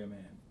 marry a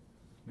man.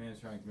 Man's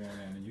trying to marry a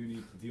man, and you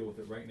need to deal with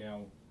it right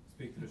now.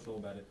 Speak to the shul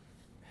about it.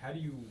 How do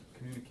you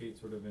communicate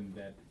sort of in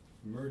that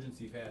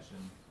emergency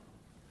fashion?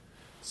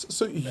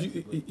 So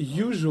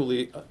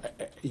usually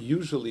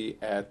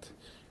at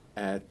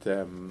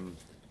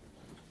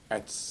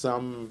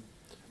some.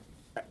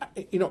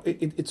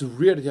 It's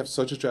rare that you have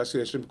such a drastic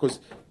situation because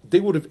they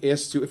would have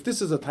asked you, if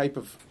this is a type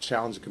of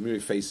challenge the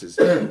community faces,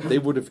 they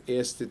would have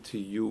asked it to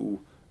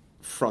you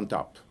front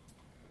up.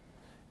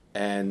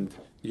 And,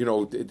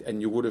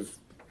 and you would have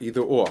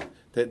either or.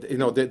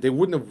 They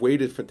wouldn't have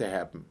waited for it to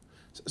happen.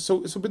 So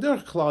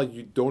b'derech klal,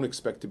 you don't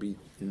expect to be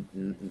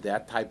in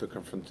that type of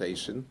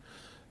confrontation.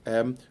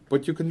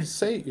 But you can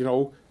say,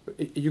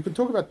 you can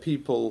talk about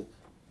people.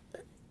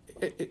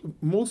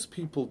 Most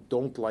people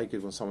don't like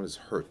it when someone is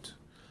hurt.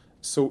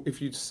 So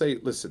if you say,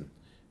 listen,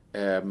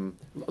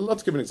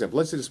 let's give an example.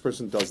 Let's say this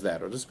person does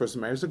that, or this person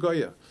marries a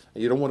goya,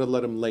 and you don't want to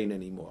let him lane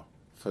anymore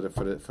for the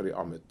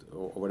amit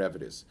or whatever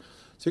it is.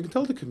 So you can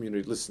tell the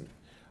community, listen,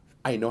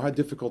 I know how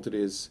difficult it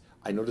is.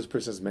 I know this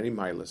person has many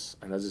milas.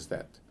 I know this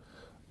that,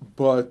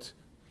 but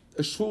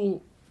a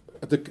shul,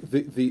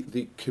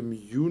 the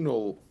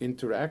communal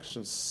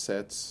interaction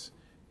sets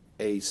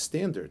a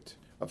standard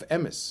of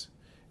emes,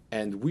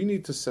 and we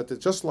need to set it.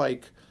 Just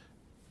like,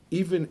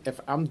 even if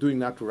I'm doing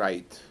that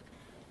right,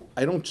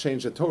 I don't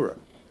change the Torah.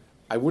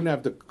 I wouldn't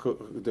have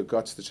the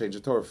guts to change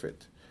the Torah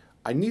fit.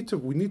 We need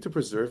to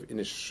preserve in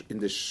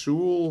the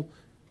shul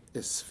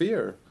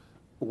sphere.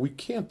 We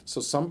can't. So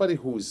somebody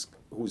who's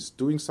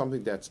doing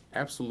something that's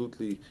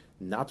absolutely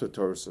not what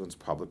Torah says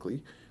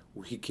publicly,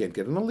 he can't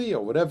get an aliyah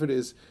or whatever it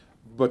is.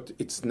 But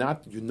it's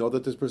not. You know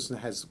that this person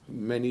has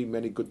many,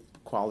 many good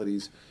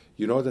qualities.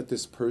 You know that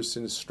this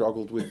person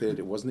struggled with it.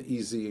 It wasn't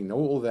easy. You know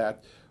all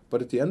that.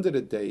 But at the end of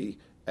the day,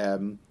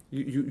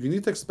 you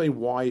need to explain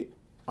why.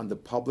 On the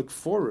public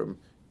forum,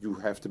 you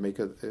have to make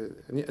and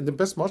the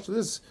best much of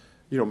this,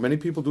 many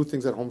people do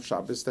things at home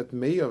Shabbos that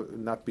may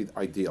not be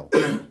ideal.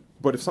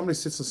 But if somebody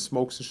sits and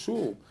smokes in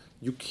shul,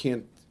 you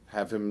can't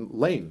have him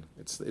lane.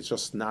 It's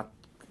just not,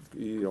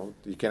 you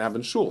can't have him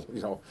in shul.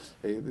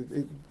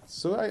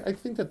 So I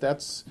think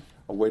that's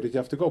a way that you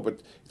have to go. But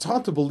it's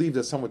hard to believe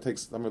that someone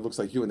looks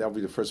like you and that'll be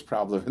the first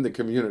problem in the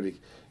community.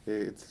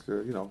 It's.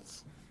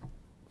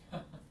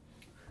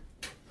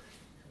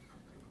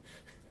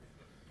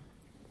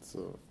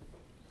 So,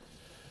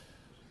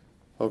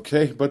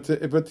 okay, but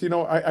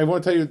I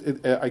want to tell you,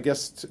 I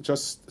guess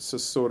just to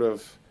sort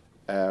of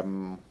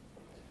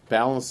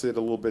balance it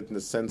a little bit in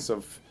the sense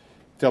of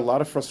there are a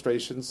lot of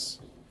frustrations,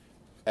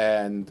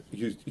 and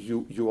you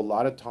a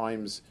lot of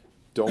times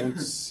don't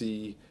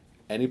see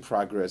any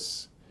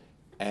progress,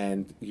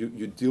 and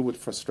you deal with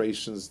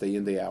frustrations day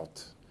in day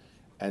out,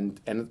 and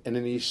in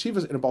the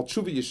yeshivas, in a Baal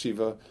Tshuva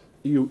yeshiva,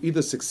 you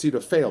either succeed or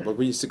fail. But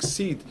when you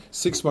succeed,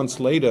 6 months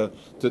later,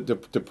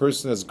 the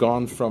person has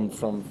gone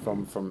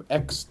from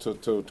X to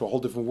a whole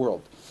different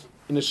world.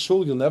 In a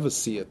shul, you'll never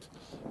see it.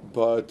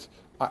 But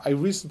I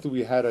recently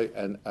we had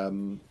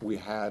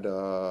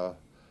a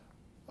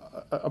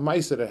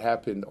mice that had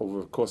happened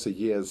over the course of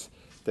years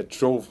that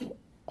drove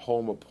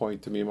home a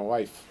point to me and my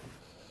wife.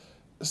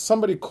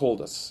 Somebody called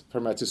us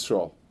from Eretz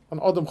Yisrael, an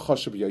Adam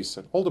Chashav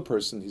Yosef, older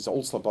person. He's an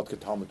old Slabodka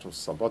Talmud from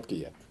Slabodka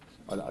yet.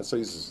 So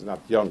he's not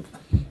young.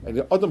 And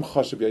the Adam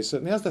Chashav Yosef,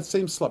 and he has that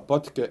same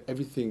Slabodka,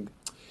 everything.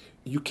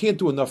 You can't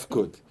do enough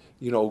good.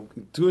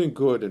 Doing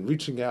good and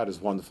reaching out is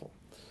wonderful.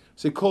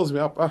 So he calls me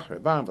up, how's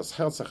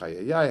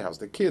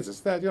the kids? It's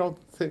that,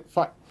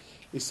 fine.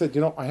 He said,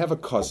 I have a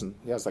cousin.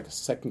 He has like a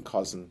second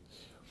cousin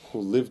who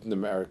lives in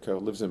America,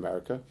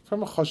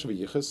 from a Chashav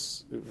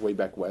Yichus, way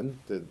back when.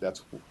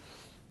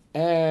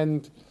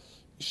 And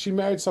she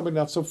married somebody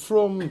not so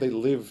frum. They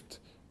lived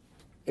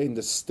in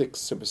the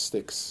super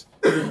sticks.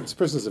 This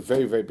person is a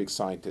very, very big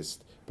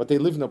scientist, but they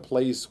live in a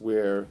place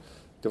where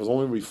there was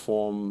only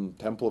reform,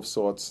 temple of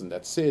sorts, and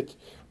that's it.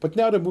 But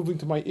now they're moving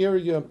to my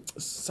area.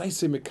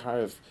 Saisei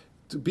Mekarev,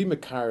 to be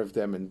makar of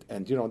them and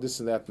this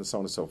and that and so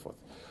on and so forth.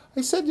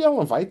 I said, yeah,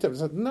 I'll invite them. He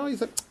said, no. He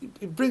said,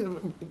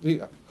 bring.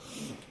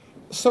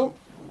 So,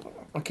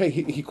 okay,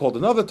 he called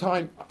another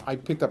time. I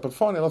picked up a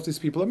phone. I left these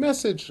people a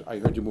message. I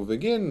heard you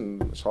moving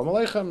in. Shalom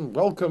Aleichem.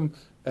 Welcome.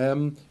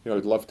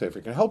 I'd love to if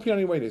I can help you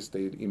anyway. They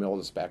emailed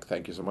us back.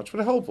 Thank you so much for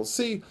the help. We'll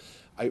see.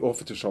 I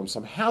offered to show them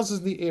some houses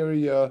in the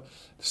area,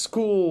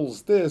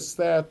 schools, this,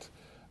 that.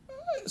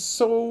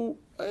 So,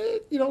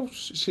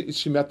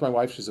 she met my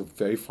wife. She's a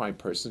very fine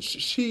person.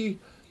 She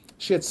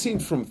had seen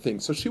from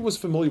things, so she was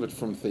familiar with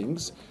from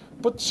things,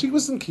 but she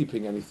wasn't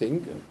keeping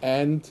anything.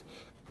 And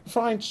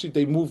fine,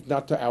 they moved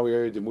not to our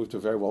area. They moved to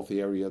a very wealthy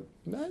area.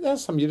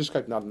 There's some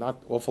Yiddishkeit,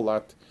 not awful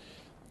lot.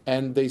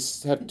 And they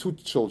had 2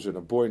 children,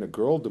 a boy and a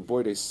girl. The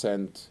boy they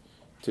sent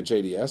to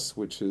JDS,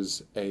 which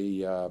is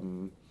a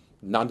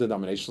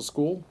non-denominational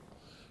school,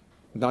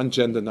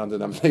 non-gender,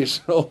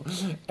 non-denominational,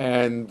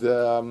 and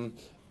the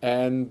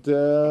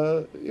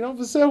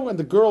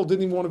girl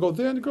didn't even want to go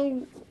there, and the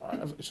girl,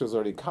 she was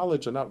already in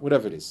college or not,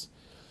 whatever it is.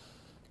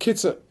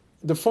 Kids,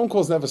 the phone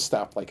calls never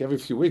stopped, like every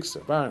few weeks,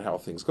 about how are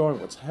things going,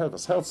 what's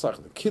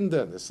Herzach, the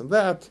kinder, and this and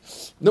that.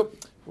 Nope,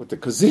 with the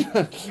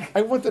kazina,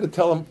 I wanted to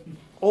tell him,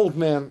 old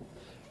man,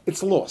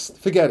 it's lost,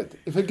 forget it,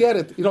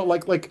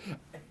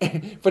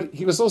 but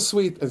he was so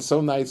sweet and so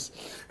nice.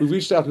 We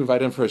reached out to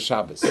invite him for a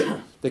Shabbos.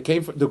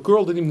 The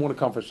girl didn't even want to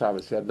come for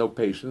Shabbos. She had no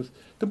patience.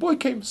 The boy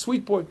came,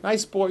 sweet boy,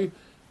 nice boy.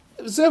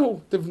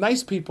 Zehu, they're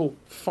nice people,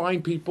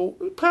 fine people,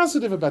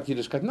 positive about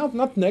Yiddishkeit.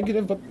 Not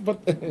negative,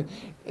 but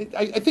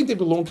I think they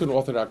belong to an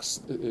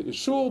Orthodox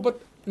shul, but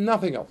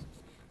nothing else.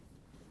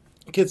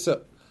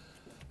 Kitzah,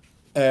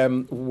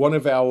 one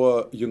of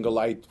our younger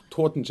light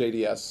taught in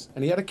JDS,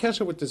 and he had a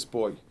kesher with this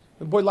boy.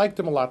 The boy liked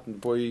him a lot, and the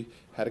boy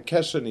had a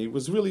kesher, and he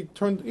was really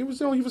he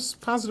was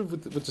positive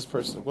with this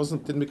person.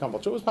 Didn't become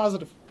much. It was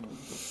positive.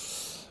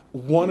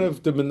 One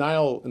of the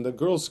Menayel in the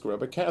girls' school,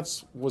 Rabbi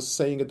Katz, was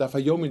saying a Daf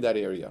Hayomi in that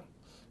area.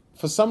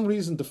 For some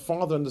reason, the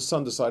father and the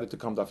son decided to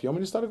come to Daf Hayomi, and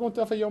he started going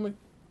to Daf Hayomi.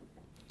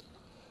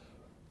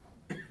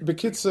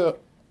 Bekitza,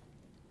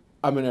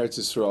 I'm in Eretz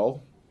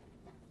Yisrael,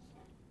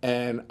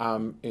 and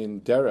I'm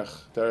in Derech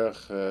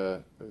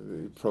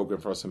program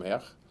for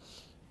Sameach.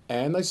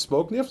 And I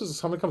spoke, and after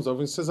someone comes over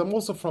and says, I'm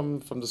also from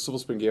the Silver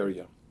Spring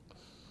area.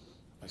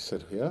 I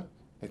said, yeah?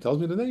 He tells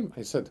me the name.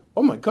 I said,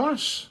 oh my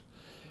gosh.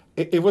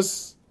 It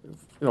was,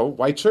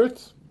 white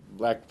shirt,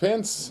 black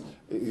pants,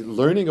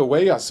 learning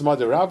away, Asma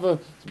de Rabba,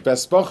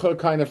 best bacher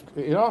kind of,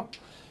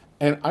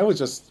 And I was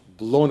just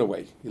blown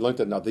away. He learned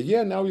another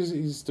year. Now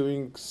he's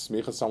doing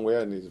smicha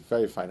somewhere, and he's a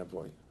very fine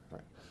boy.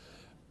 Right.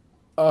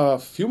 A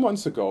few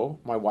months ago,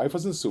 my wife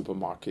was in the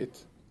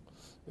supermarket,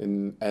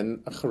 and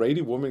a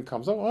Haredi woman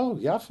comes, oh,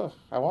 Yafa,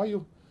 how are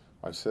you?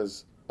 I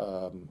says, she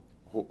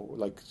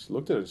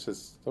looked at her, she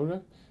says, okay.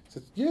 I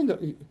said, yeah. No.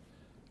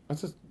 I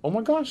said, oh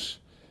my gosh.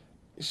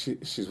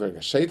 She's wearing a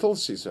sheitel,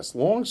 she's just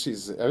long,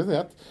 she's everything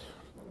that.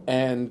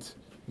 And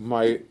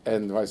I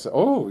said,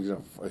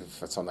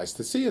 it's so nice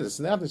to see you, this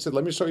and that. And he said,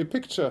 let me show you a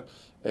picture.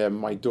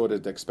 My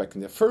daughter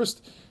expecting it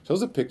first.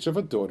 Shows a picture of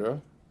a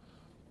daughter.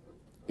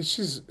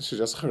 She's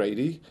just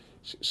Haredi.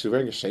 She's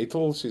wearing a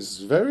sheitel, she's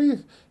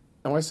very...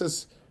 And I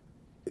says,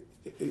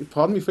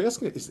 pardon me for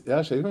asking, is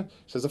that a sheitel?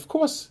 She says, of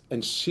course.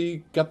 And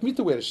she got me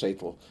to wear a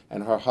sheitel.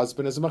 And her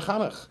husband is a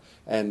mechanech.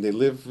 And they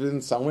live in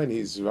somewhere, and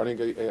he's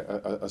running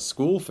a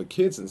school for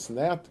kids and this and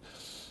that.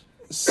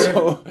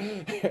 So,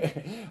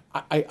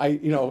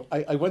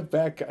 I went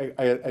back,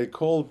 I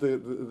called,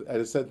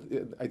 I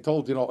said, I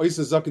told, it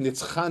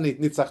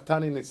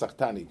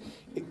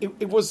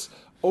was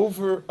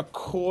over a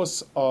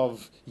course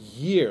of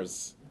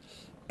years.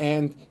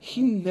 And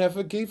he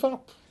never gave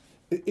up.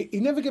 He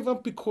never gave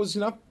up because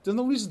there's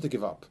no reason to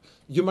give up.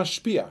 You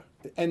mashpia,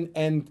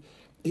 and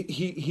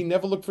he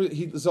never looked for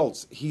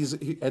results.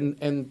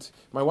 And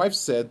my wife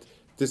said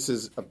this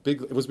is a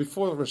big. It was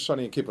before Rosh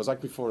Hashanah and Kippur. It was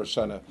like before Rosh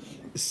Hashanah.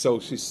 So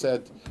she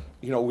said,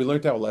 we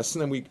learned our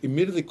lesson, and we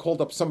immediately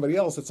called up somebody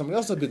else that somebody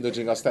else had been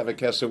nudging us to have a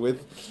kesher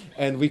with,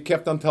 and we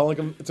kept on telling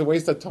him it's a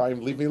waste of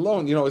time. Leave me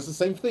alone. It's the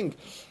same thing,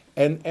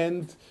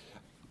 and.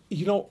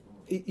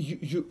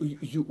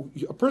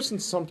 A person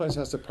sometimes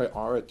has to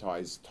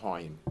prioritize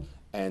time,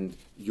 and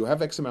you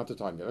have X amount of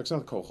time, you have X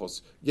amount of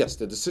kochos. Yes,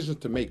 the decision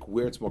to make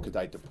where it's more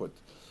kedai to put,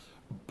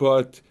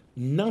 but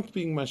not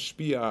being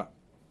mashpia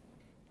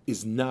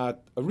is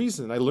not a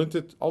reason. I learned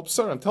it.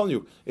 I'm telling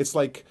you, it's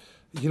like,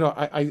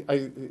 my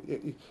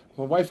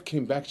wife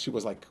came back. She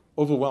was like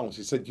overwhelmed.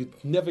 She said,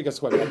 "You'd never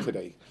guess what I got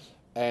today."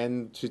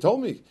 And she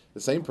told me, the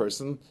same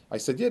person, I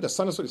said, yeah, the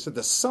son is what he said,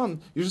 the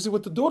son, you should see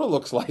what the daughter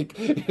looks like.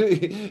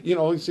 She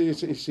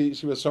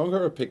was showing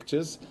her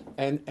pictures,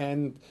 and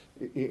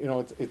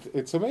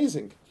it's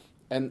amazing.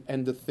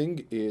 And the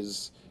thing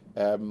is,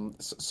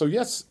 so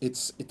yes,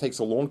 it takes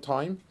a long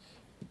time,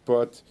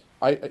 but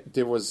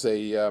there was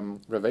a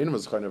Ravena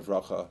was kind of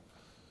racha.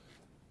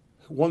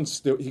 Once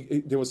there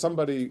was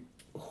somebody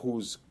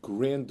whose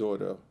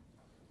granddaughter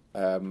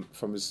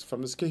from his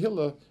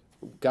kehillah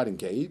got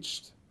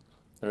engaged.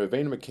 And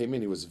Ravena came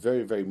in, he was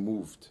very, very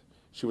moved.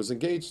 She was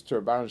engaged to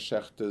Rabban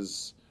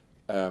Shechter's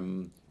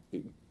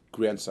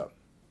grandson.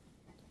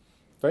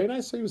 Very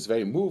nice. So he was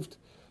very moved.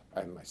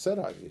 And I said,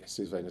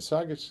 he's very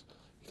nostalgic.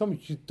 He told me,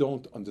 you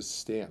don't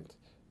understand.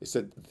 He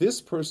said,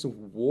 this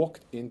person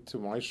walked into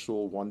my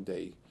shul one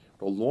day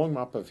with a long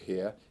mop of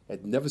hair,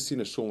 had never seen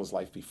a shul in his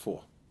life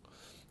before.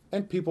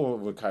 And people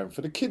were coming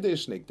for the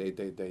Kiddush, and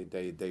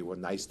they were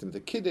nice to him, the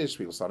Kiddush.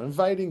 People started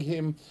inviting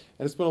him.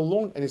 And it's been a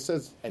long, and he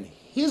says, and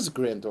his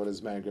granddaughter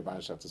is marrying Rabbi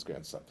Shatter's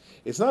grandson.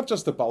 It's not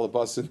just the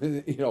balabas,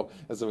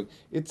 as something.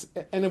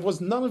 And it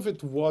was, none of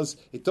it was,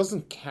 it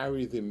doesn't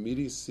carry the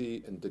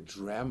immediacy and the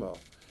drama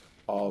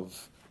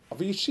of a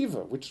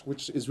yeshiva,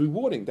 which is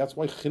rewarding. That's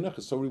why chinuch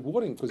is so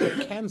rewarding, because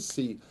you can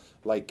see,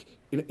 like,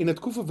 in a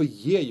kuf of a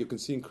year, you can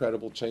see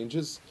incredible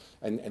changes,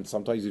 and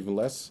sometimes even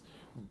less.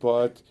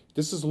 But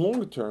this is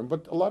longer term.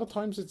 But a lot of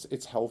times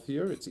it's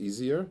healthier, it's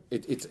easier.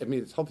 It's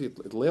healthy.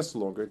 It lasts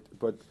longer,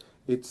 but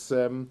it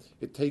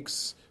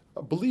takes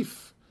a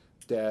belief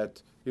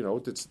that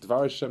that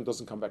Dvar Hashem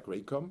doesn't come back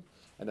reikam,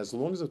 and as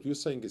long as what you're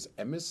saying is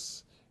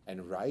emes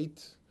and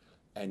right,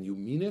 and you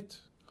mean it,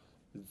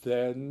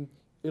 then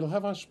it'll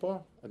have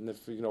hashpah. And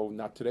if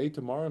not today,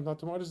 tomorrow, not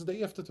tomorrow, it's the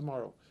day after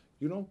tomorrow.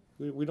 We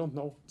don't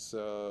know. It's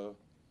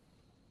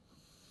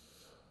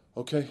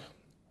okay.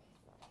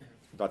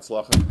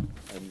 Batzlacha,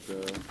 and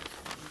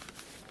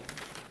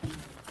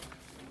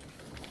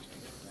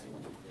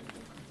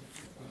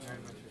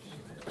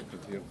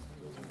thank you.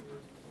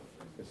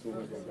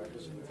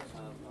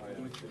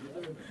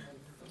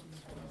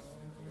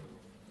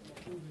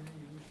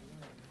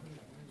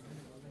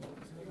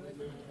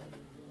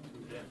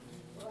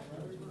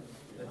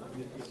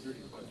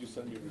 You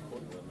send me a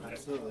recording.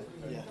 Absolutely,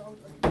 yeah.